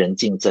这些人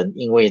竞争，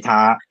因为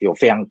他有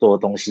非常多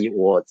的东西，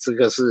我这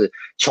个是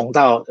穷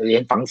到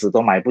连房子都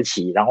买不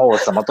起，然后我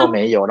什么都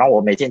没有，然后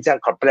我每天这样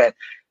complain。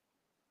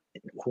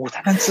我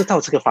当然知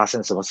道这个发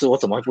生什么事，我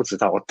怎么会不知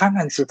道？我当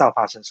然知道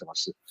发生什么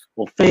事，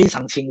我非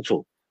常清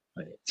楚，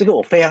这个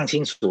我非常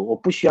清楚，我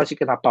不需要去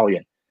跟他抱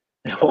怨，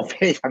我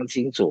非常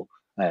清楚，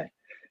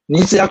你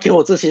只要给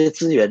我这些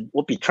资源，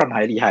我比 Trump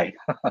还厉害，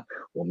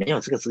我没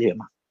有这个资源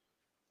嘛，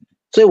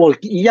所以我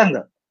一样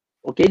的，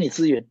我给你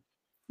资源，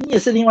你也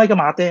是另外一个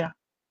马代啊，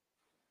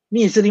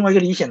你也是另外一个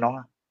李显龙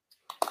啊，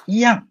一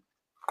样，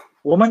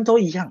我们都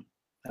一样，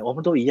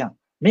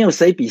没有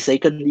谁比谁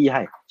更厉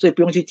害，所以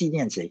不用去纪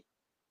念谁。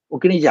我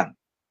跟你讲，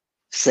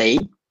谁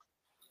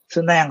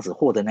是那样子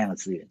获得那样的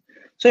资源，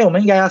所以我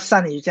们应该要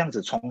善于这样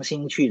子重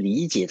新去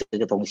理解这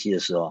个东西的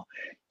时候，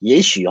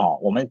也许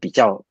我们比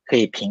较可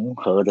以平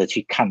和的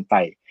去看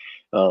待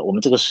我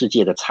们这个世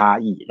界的差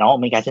异，然后我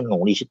们应该去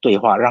努力去对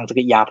话，让这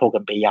个压迫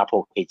跟被压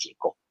迫可以解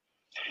构。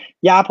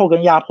压迫跟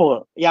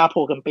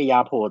被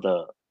压迫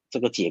的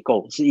这个解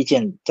构是一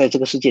件在这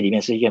个世界里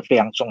面是一件非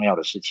常重要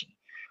的事情，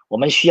我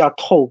们需要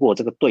透过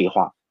这个对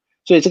话。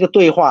所以这个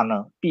对话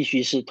呢，必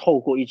须是透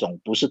过一种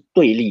不是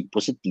对立、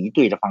不是敌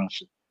对的方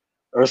式，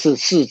而是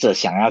试着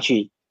想要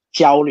去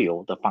交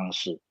流的方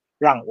式，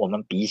让我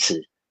们彼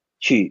此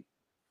去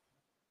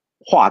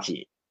化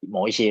解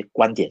某一些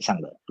观点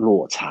上的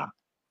落差，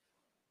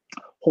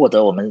获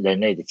得我们人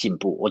类的进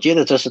步。我觉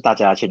得这是大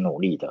家要去努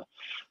力的。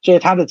所以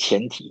它的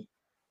前提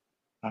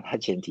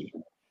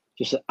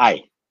就是爱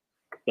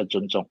跟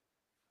尊重。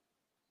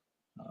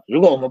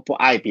如果我们不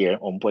爱别人，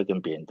我们不会跟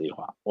别人对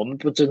话；我们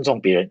不尊重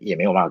别人，也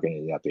没有办法跟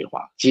人家对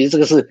话。其实这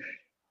个是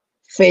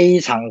非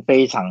常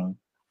非常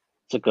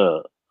这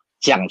个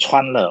讲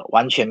穿了，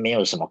完全没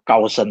有什么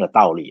高深的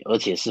道理，而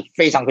且是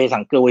非常非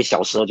常各位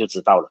小时候就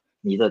知道了。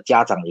你的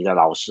家长、你的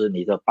老师、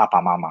你的爸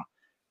爸妈妈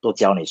都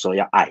教你说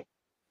要爱，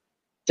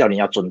叫你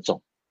要尊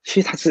重。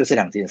其实它是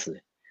两件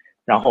事，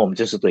然后我们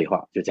就是对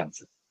话，就这样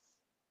子。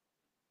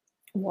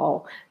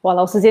哇，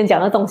老师今天讲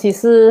的东西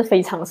是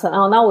非常深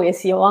奥。那我也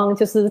希望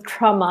就是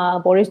Trump 啊、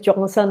Boris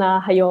Johnson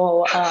啊，还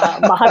有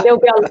马哈迪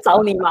不要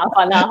找你麻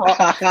烦啊。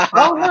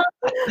然后呢，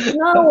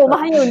那我们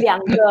还有两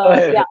个，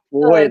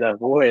不会的。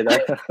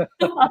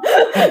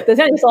等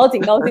下你收到警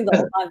告信怎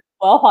么办？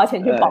我要花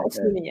钱去保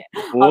释你。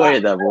不会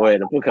的，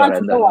不可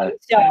能的。玩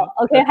笑。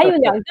OK， 还有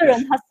两个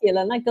人他写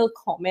了那个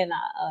comment 啊，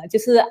就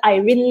是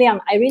Irene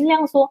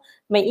亮说，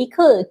每一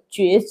刻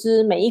觉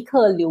知，每一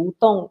刻流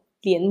动，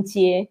连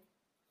接。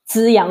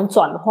滋养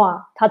转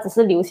化，他只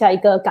是留下一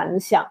个感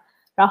想。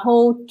然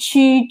后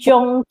屈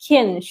中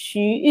健、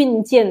徐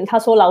运健，他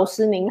说：“老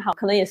师您好，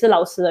可能也是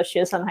老师的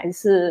学生还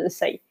是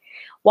谁？”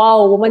哇，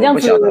我们这样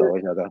子，我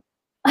晓得，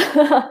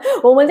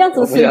我们这样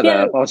子随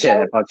便，抱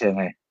歉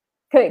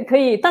可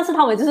以，但是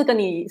他们就是跟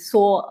你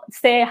说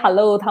say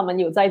hello， 他们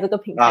有在这个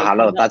平台。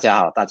hello， 大家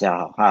好。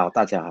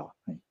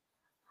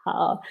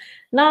好，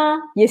那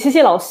也谢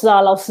谢老师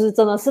啊，老师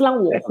真的是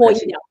让我获益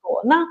良多。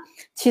那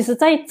其实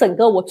在整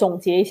个我总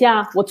结一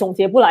下，我总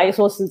结不来，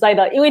说实在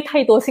的，因为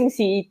太多信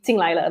息进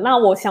来了。那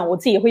我想我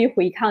自己会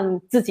回看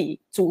自己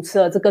主持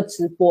的这个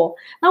直播，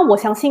那我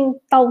相信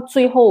到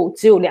最后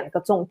只有两个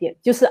重点，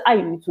就是爱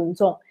与尊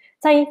重。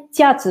在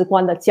价值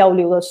观的交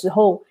流的时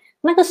候，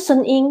那个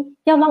声音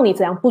要让你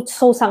怎样不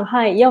受伤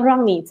害，要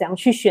让你怎样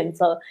去选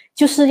择，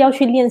就是要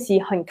去练习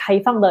很开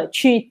放的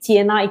去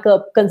接纳一个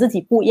跟自己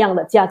不一样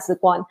的价值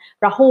观，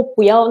然后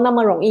不要那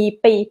么容易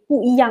被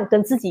不一样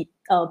跟自己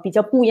比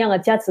较不一样的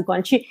价值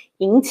观去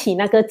引起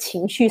那个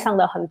情绪上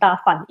的很大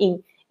反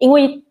应，因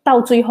为到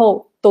最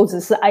后都只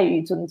是爱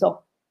与尊重。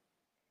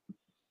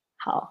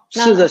好，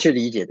试着去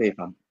理解对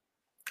方。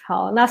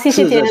好，那谢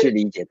谢。试着去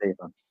理解对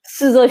方，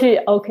试着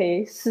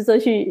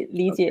去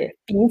理解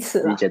彼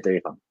此，理解对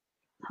方。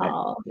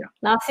好，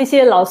那谢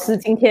谢老师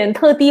今天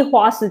特地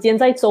花时间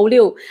在周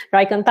六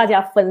来跟大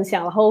家分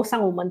享，然后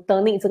上我们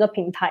得你这个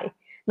平台。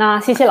那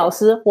谢谢老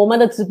师，我们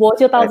的直播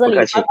就到这里，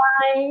拜拜。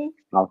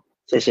好，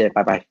谢谢，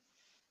拜拜。